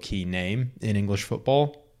low-key name in English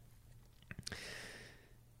football.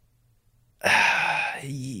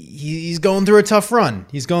 He's going through a tough run.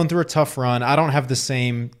 I don't have the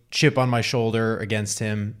same chip on my shoulder against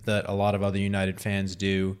him that a lot of other United fans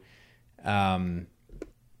do.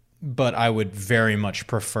 But I would very much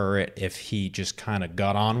prefer it if he just kind of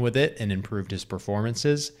got on with it and improved his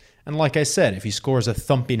performances. And like I said, if he scores a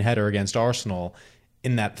thumping header against Arsenal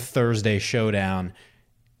in that Thursday showdown,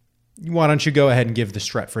 why don't you go ahead and give the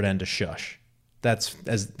Stretford end a shush? That's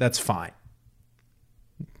fine.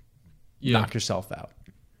 Yeah. Knock yourself out.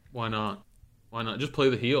 Why not? Just play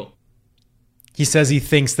the heel. He says he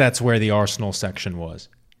thinks that's where the Arsenal section was.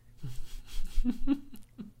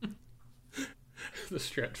 The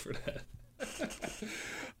Stretford head.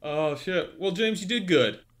 Oh, shit. Well, James, you did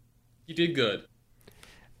good.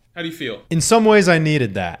 How do you feel? In some ways, I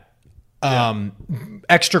needed that.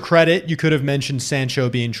 Extra credit, you could have mentioned Sancho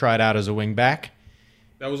being tried out as a wingback.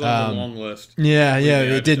 That was on the long list. Yeah,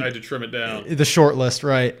 it did. I had to trim it down. The short list,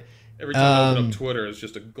 right. Every time I open up Twitter, it's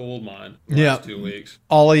just a gold mine the last 2 weeks.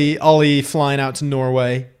 Ollie flying out to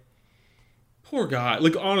Norway. Poor guy.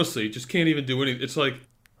 Honestly, just can't even do anything. It's like,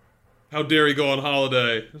 how dare he go on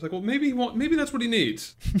holiday? It's like, well, maybe that's what he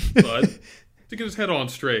needs, but to get his head on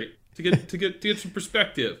straight, to get some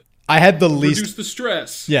perspective. I had the least reduce the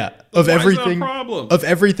stress. Yeah, of everything. Problem? Of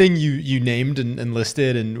everything you named and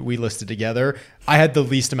listed, and we listed together, I had the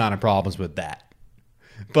least amount of problems with that.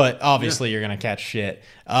 But obviously, you're gonna catch shit.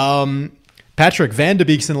 Patrick, Van de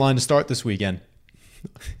Beek's in line to start this weekend.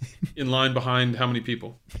 In line behind how many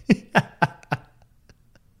people?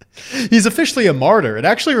 He's officially a martyr. It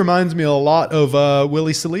actually reminds me a lot of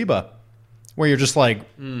Willie Saliba, where you're just like,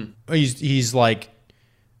 he's like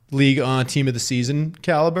league team of the season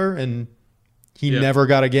caliber, and he never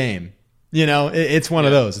got a game. It's one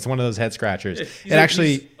of those. It's one of those head scratchers.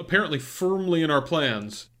 He's apparently firmly in our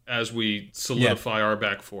plans as we solidify our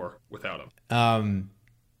back four without him.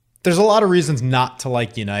 There's a lot of reasons not to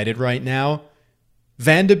like United right now.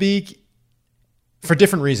 Van de Beek, for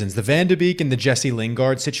different reasons. The Van de Beek and the Jesse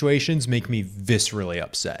Lingard situations make me viscerally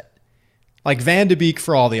upset. Like Van de Beek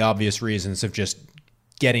for all the obvious reasons of just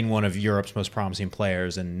getting one of Europe's most promising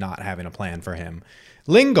players and not having a plan for him.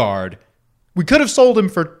 Lingard, we could have sold him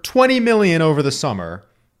for $20 million over the summer.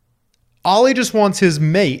 Ollie just wants his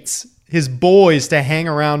mates, his boys, to hang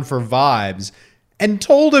around for vibes, and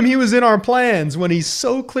told him he was in our plans when he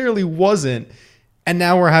so clearly wasn't. And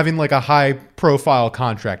now we're having like a high-profile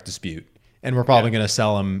contract dispute, and we're probably going to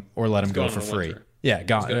sell him or let him go for free. Winter. Yeah,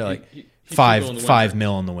 gone. He $5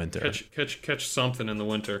 million in the winter. Catch something in the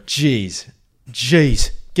winter. Jeez,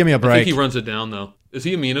 give me a break. I think he runs it down though. Is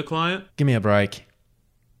he a Mina client? Give me a break.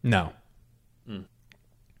 No.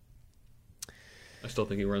 I still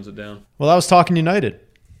think he runs it down. Well, I was talking United.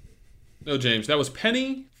 No, James, that was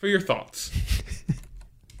Penny for your thoughts.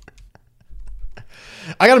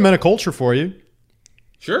 I got a men of culture for you.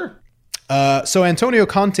 Sure. So Antonio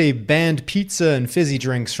Conte banned pizza and fizzy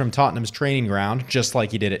drinks from Tottenham's training ground, just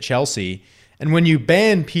like he did at Chelsea. And when you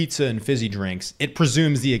ban pizza and fizzy drinks, it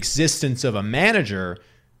presumes the existence of a manager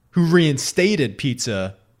who reinstated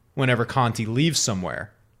pizza whenever Conti leaves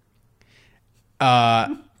somewhere.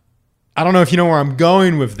 I don't know if you know where I'm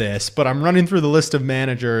going with this, but I'm running through the list of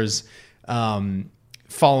managers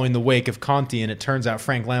following the wake of Conti, and it turns out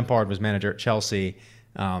Frank Lampard was manager at Chelsea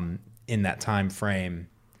in that time frame.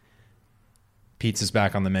 Pizza's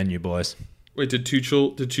back on the menu, boys. Wait, did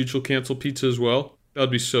Tuchel cancel pizza as well? That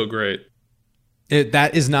would be so great.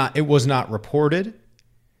 It was not reported.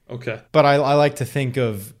 Okay. But I like to think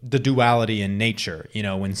of the duality in nature. You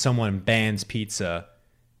know, when someone bans pizza,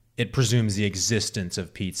 it presumes the existence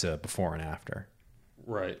of pizza before and after.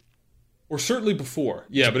 Right. Or certainly before.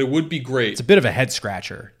 Yeah, but it would be great. It's a bit of a head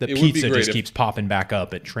scratcher that It would be pizza great just if- keeps popping back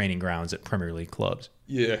up at training grounds at Premier League clubs.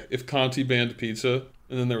 Yeah, if Conti banned pizza,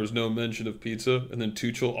 and then there was no mention of pizza, and then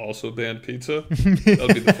Tuchel also banned pizza, that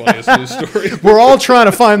would be the funniest news story. We're all trying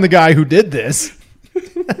to find the guy who did this.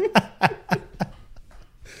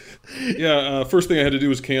 Yeah, first thing I had to do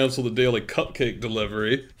was cancel the daily cupcake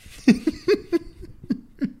delivery.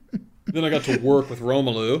 Then I got to work with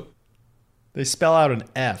Romelu. They spell out an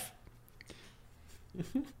F.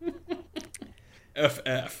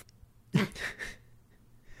 FF.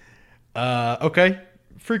 Okay.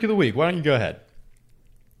 Freak of the week. Why don't you go ahead?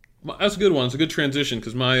 That's a good one. It's a good transition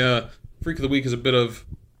because my freak of the week is a bit of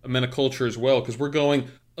a metaculture as well because we're going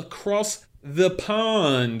across the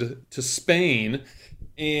pond to Spain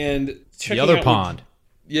and checking The other out pond.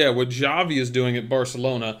 what Xavi is doing at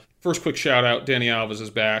Barcelona. First quick shout out, Dani Alves is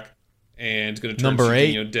back and going to turn Number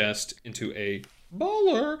 8. Serginho Dest into a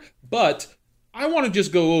baller. But I want to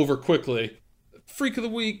just go over quickly. Freak of the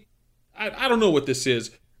week, I don't know what this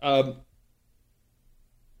is.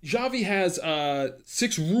 Xavi has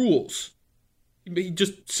 6 rules.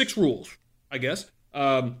 Just 6 rules, I guess.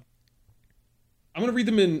 I'm going to read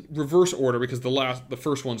them in reverse order because the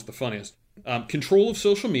first one's the funniest. Control of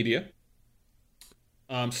social media.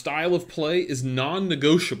 Style of play is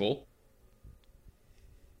non-negotiable.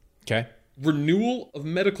 Okay. Renewal of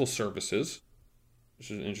medical services.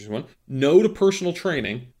 Which is an interesting one. No to personal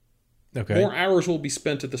training. Okay. More hours will be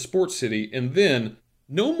spent at the sports city. And then,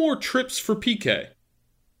 no more trips for PK.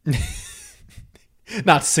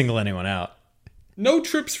 Not to single anyone out. No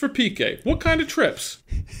trips for PK. What kind of trips?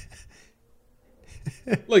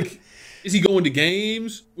 Like, is he going to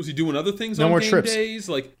games? Was he doing other things No on more game trips. days?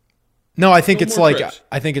 Like, No, I think No it's more like trips.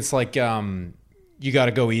 you got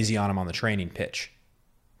to go easy on him on the training pitch.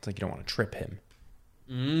 It's like you don't want to trip him.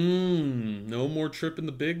 no more tripping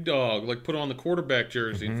the big dog. Like, put on the quarterback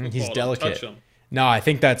jersey. in football, He's don't delicate. Touch him. No, I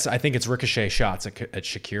think it's ricochet shots at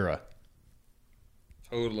Shakira.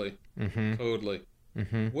 Totally. Totally.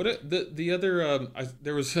 What the other?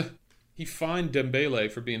 There was he fined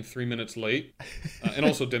Dembele for being 3 minutes late, and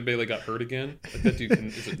also Dembele got hurt again. Like that dude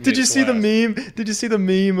can. Did you see the meme? Did you see the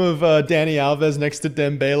meme of Dani Alves next to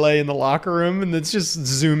Dembele in the locker room, and it's just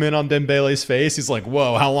zoom in on Dembele's face? He's like,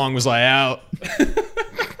 "Whoa, how long was I out?"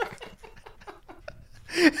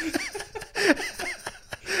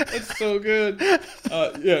 That's so good.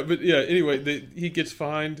 Anyway, he gets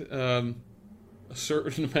fined a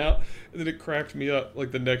certain amount, and then it cracked me up.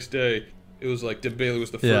 Like the next day, it was like Dembele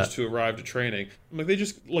was the first to arrive to training. I'm like, they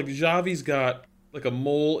just like Xavi's got like a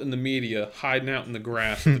mole in the media hiding out in the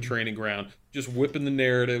grass at the training ground, just whipping the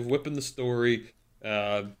narrative, whipping the story.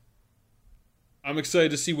 I'm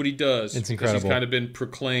excited to see what he does. It's 'cause incredible. He's kind of been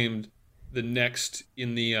proclaimed the next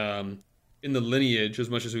in the lineage, as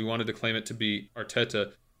much as we wanted to claim it to be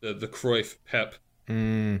Arteta, the Cruyff Pep.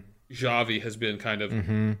 Xavi has been kind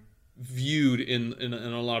of viewed in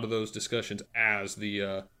a lot of those discussions as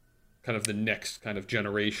the kind of the next kind of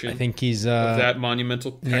generation. I think he's of that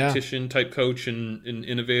monumental tactician type coach and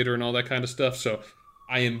innovator and all that kind of stuff. So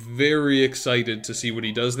I am very excited to see what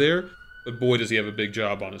he does there. But boy, does he have a big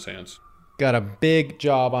job on his hands. got a big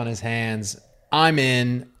job on his hands. I'm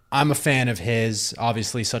in. I'm a fan of his.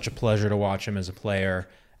 Obviously, such a pleasure to watch him as a player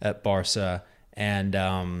at Barca. And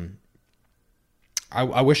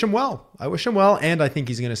I wish him well. I wish him well, and I think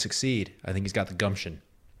he's going to succeed. I think he's got the gumption.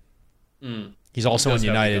 He's also He on does have the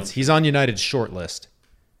United's. gumption. He's on United's short list.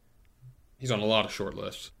 He's on a lot of short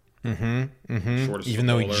lists. Shortest Even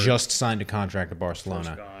though he footballer, just signed a contract at first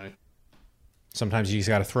Barcelona. guy. Sometimes you just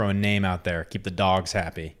got to throw a name out there. Keep the dogs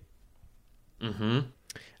happy.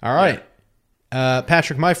 All right.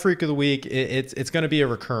 Patrick, my freak of the week, it's going to be a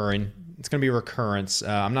recurring. It's going to be a recurrence.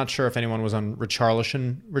 I'm not sure if anyone was on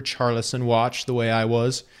Richarlison watch the way I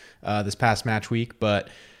was this past match week, but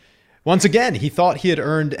once again, he thought he had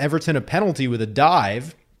earned Everton a penalty with a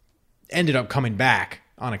dive, ended up coming back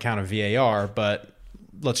on account of VAR, but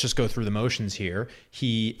let's just go through the motions here.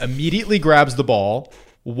 He immediately grabs the ball,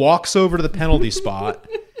 walks over to the penalty spot,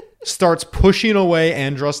 starts pushing away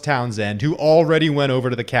Andros Townsend, who already went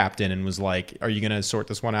over to the captain and was like, are you going to sort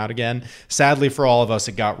this one out again? Sadly for all of us,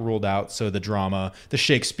 it got ruled out, so the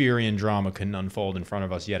Shakespearean drama couldn't unfold in front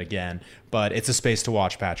of us yet again. But it's a space to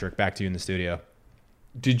watch, Patrick. Back to you in the studio.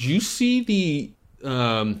 Did you see the,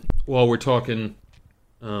 while we're talking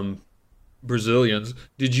Brazilians,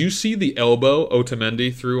 did you see the elbow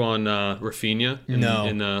Otamendi threw on Rafinha in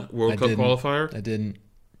the World Cup qualifier? I didn't.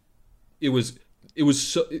 It was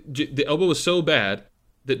so, the elbow was so bad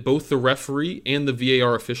that both the referee and the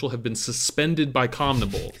VAR official have been suspended by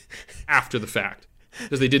CONMEBOL after the fact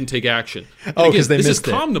because they didn't take action. Because they missed it. This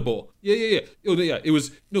is CONMEBOL. Yeah.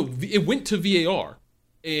 It went to VAR.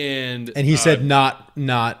 And he said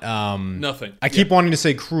nothing. I keep wanting to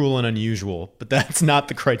say cruel and unusual, but that's not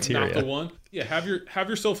the criteria. Not the one. Yeah, have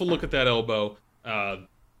yourself a look at that elbow.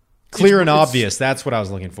 Clear and obvious. That's what I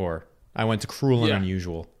was looking for. I went to cruel and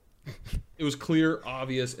unusual. It was clear,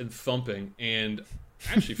 obvious, and thumping, and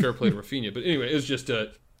actually fair play to Rafinha. But anyway, it was just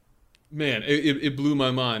it blew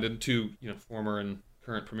my mind. And two, former and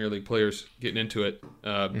current Premier League players getting into it.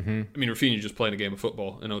 I mean, Rafinha just playing a game of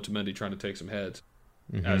football, and Otamendi trying to take some heads.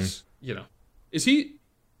 As is he?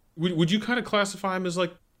 Would you kind of classify him as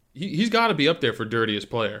like he's got to be up there for dirtiest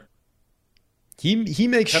player? He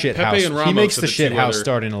makes shit Pepe house. And Ramos he makes the are shit house other,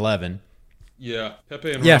 starting 11. Yeah,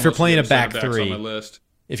 Pepe and yeah. Ramos If you're playing a are the back center backs three, on my list.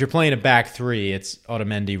 If you're playing a back three, it's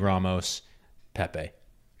Otamendi, Ramos, Pepe.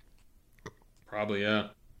 Probably, yeah.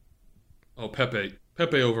 Oh, Pepe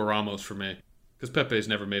over Ramos for me, because Pepe's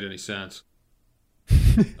never made any sense.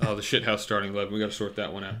 Oh, the shithouse starting 11. We got to sort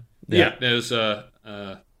that one out. Yeah,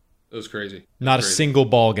 it was crazy. Not a single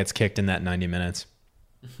ball gets kicked in that 90 minutes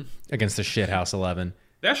against the shithouse 11.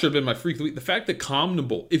 That should have been my freak of the week. The fact that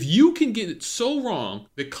CONMEBOL, if you can get it so wrong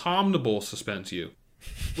that CONMEBOL suspends you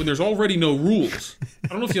when there's already no rules. I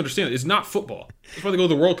don't know if you understand it. It's not football. That's why they go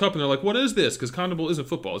to the World Cup and they're like, what is this? Because CONMEBOL isn't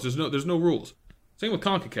football. There's no rules. Same with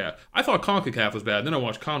CONCACAF. I thought CONCACAF was bad. And then I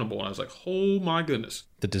watched CONMEBOL and I was like, oh my goodness.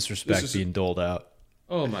 The disrespect being doled out.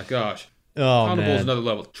 Oh my gosh. Oh, CONMEBOL is another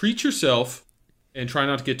level. Treat yourself and try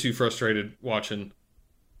not to get too frustrated watching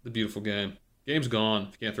the beautiful game. Game's gone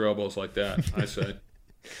if you can't throw elbows like that, I say.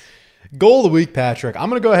 Goal of the week, Patrick. I'm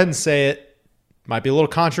going to go ahead and say it. Might be a little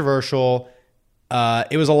controversial.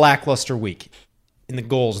 It was a lackluster week in the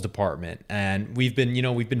goals department, and we've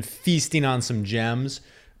been feasting on some gems,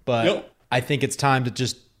 but I think it's time to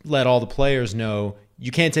just let all the players know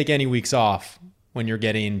you can't take any weeks off when you're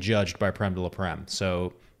getting judged by Prem de la Prem.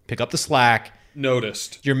 So pick up the slack.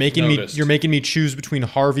 Noticed. You're making me choose between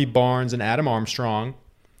Harvey Barnes and Adam Armstrong.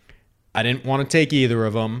 I didn't want to take either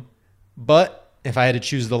of them, but if I had to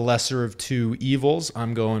choose the lesser of two evils,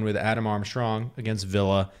 I'm going with Adam Armstrong against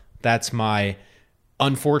Villa. That's my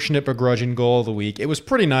unfortunate begrudging goal of the week. It was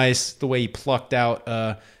pretty nice the way he plucked out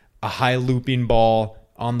a high looping ball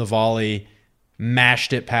on the volley,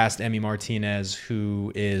 mashed it past Emi Martinez,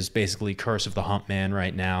 who is basically Curse of the Hump Man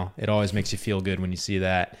right now. It always makes you feel good when you see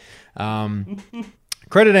that.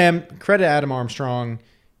 Credit Adam Armstrong.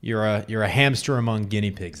 You're a hamster among guinea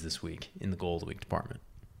pigs this week in the goal of the week department.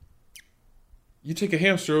 You take a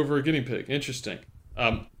hamster over a guinea pig. Interesting.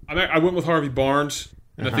 I went with Harvey Barnes,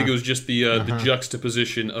 and I think it was just the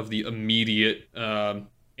juxtaposition of the immediate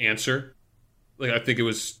answer. Like, I think it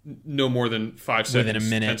was no more than 5 seconds, within a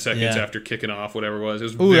minute, 10 seconds after kicking off, whatever it was. It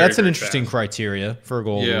was Ooh, very, that's an very interesting fast. criteria for a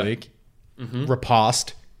goal of the week.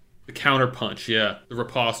 Riposte. The counter punch, the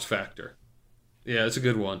riposte factor. Yeah, it's a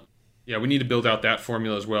good one. Yeah, we need to build out that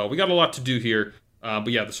formula as well. We got a lot to do here. But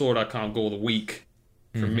yeah, the Solar.com goal of the week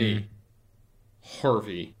for me,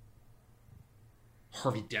 Harvey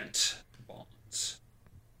Dent Barnes.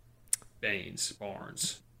 Yeah.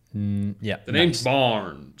 The name's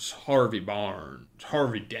Barnes. Harvey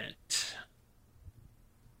Dent.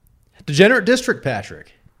 Degenerate District,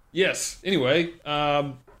 Patrick. Yes. Anyway, so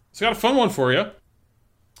I got a fun one for you.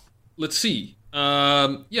 Let's see.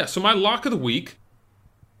 So my lock of the week,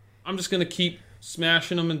 I'm just going to keep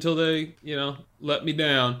smashing them until they, let me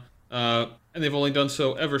down. And they've only done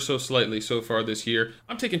so ever so slightly so far this year.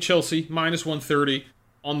 I'm taking Chelsea, minus 130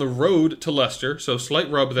 on the road to Leicester. So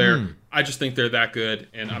slight rub there. I just think they're that good.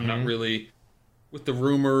 And I'm not really, with the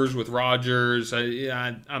rumors, with Rodgers,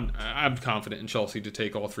 I'm confident in Chelsea to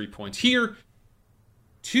take all 3 points here.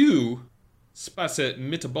 2 Space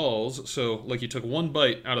Meatballs. So like you took one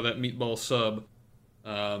bite out of that meatball sub.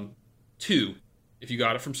 2, if you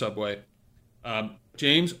got it from Subway.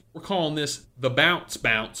 James, we're calling this the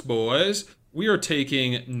Bounce, boys. We are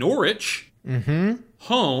taking Norwich,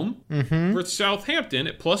 home versus Southampton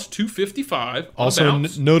at plus 255. Also a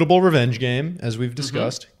bounce. notable revenge game, as we've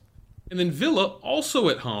discussed. And then Villa also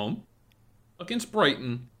at home against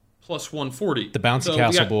Brighton plus 140. The bouncy So we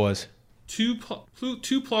castle got boys.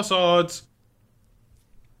 two plus odds,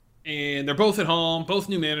 and they're both at home, both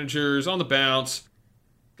new managers on the bounce.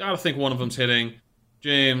 Gotta think one of them's hitting.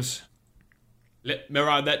 James, let me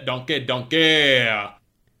ride that donkey.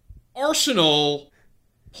 Arsenal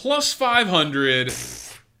plus 500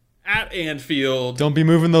 at Anfield. Don't be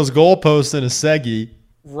moving those goalposts in a Segi.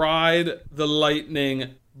 Ride the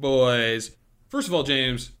Lightning, boys. First of all,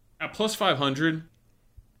 James, at plus 500,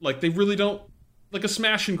 like, they really don't, like, a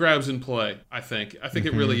smash and grab's in play, I think. I think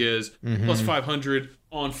it really is. Plus 500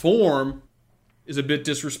 on form is a bit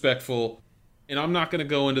disrespectful, and I'm not going to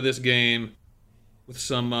go into this game with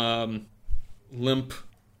some limp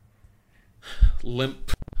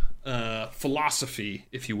philosophy,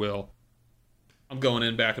 if you will. I'm going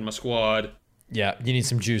in back in my squad. Yeah, you need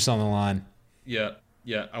some juice on the line. Yeah,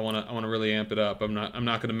 I want to really amp it up. I'm not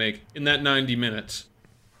going to make in that 90 minutes.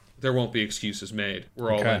 There won't be excuses made.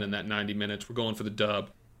 We're all in that 90 minutes. We're going for the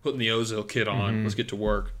dub. Putting the Ozil kit on. Let's get to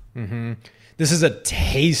work. This is a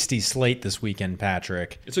tasty slate this weekend,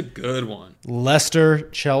 Patrick. It's a good one. Leicester,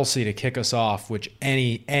 Chelsea to kick us off, which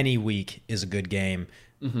any week is a good game.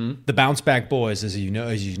 The bounce back boys, as you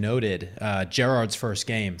noted, Gerrard's first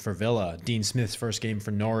game for Villa, Dean Smith's first game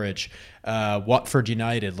for Norwich, Watford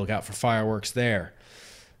United. Look out for fireworks there.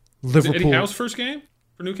 Liverpool. Eddie Howe's first game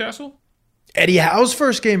for Newcastle? Eddie Howe's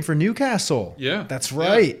first game for Newcastle. Yeah. That's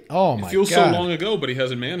right. Yeah. Oh, my God. It feels so long ago, but he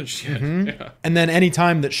hasn't managed yet. Yeah. And then any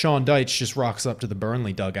time that Sean Dyche just rocks up to the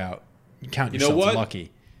Burnley dugout, you count yourself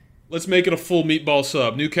lucky. Let's make it a full meatball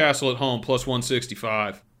sub. Newcastle at home, plus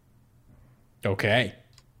 165. Okay.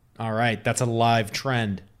 All right. That's a live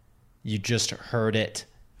trend. You just heard it.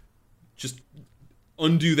 Just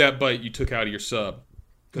undo that bite you took out of your sub.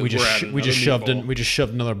 We just shoved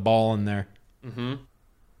another ball in there.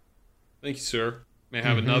 Thank you, sir. May I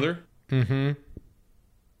have another? Yeah,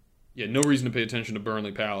 no reason to pay attention to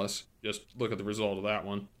Burnley Palace. Just look at the result of that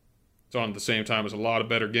one. It's on at the same time as a lot of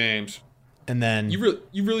better games. And then you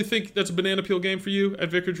really think that's a banana peel game for you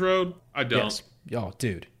at Vicarage Road? I don't. Yes. Oh,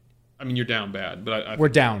 dude. I mean, you're down bad, but we're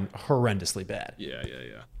down horrendously bad. Yeah.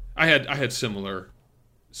 I had similar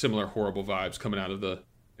horrible vibes coming out of the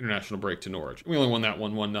international break to Norwich. We only won that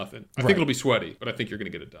 1-0. I think it'll be sweaty, but I think you're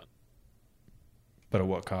going to get it done. But at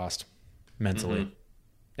what cost? Mentally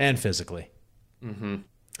and physically.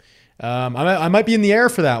 I might be in the air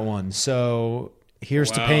for that one. So here's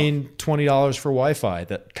to paying $20 for Wi-Fi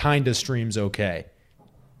that kind of streams okay.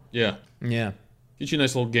 Yeah. Get you a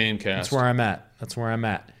nice little game cast. That's where I'm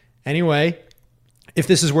at. Anyway, if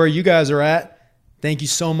this is where you guys are at, thank you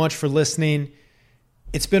so much for listening.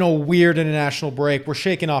 It's been a weird international break. We're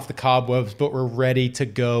shaking off the cobwebs, but we're ready to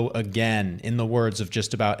go again, in the words of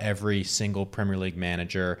just about every single Premier League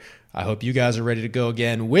manager. I hope you guys are ready to go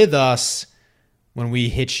again with us when we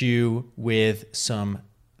hit you with some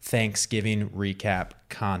Thanksgiving recap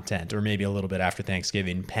content, or maybe a little bit after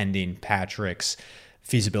Thanksgiving, pending Patrick's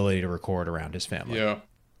feasibility to record around his family. Yeah,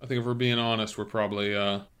 I think if we're being honest, we're probably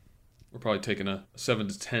taking a 7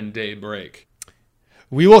 to 10 day break.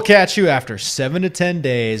 We will catch you after 7 to 10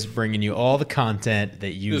 days, bringing you all the content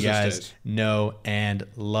that you guys know and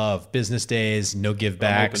love. Business days, no give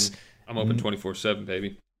backs. I'm open 24/7,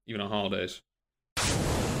 baby, even on holidays.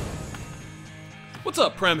 What's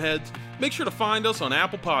up, Prem heads? Make sure to find us on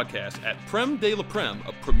Apple Podcasts at Prem de la Prem,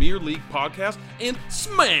 a Premier League podcast, and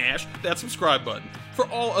smash that subscribe button for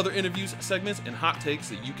all other interviews, segments, and hot takes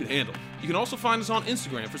that you can handle. You can also find us on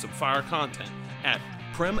Instagram for some fire content at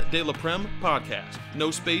Prem de la Prem Podcast.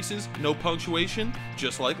 No spaces, no punctuation,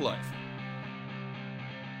 just like life.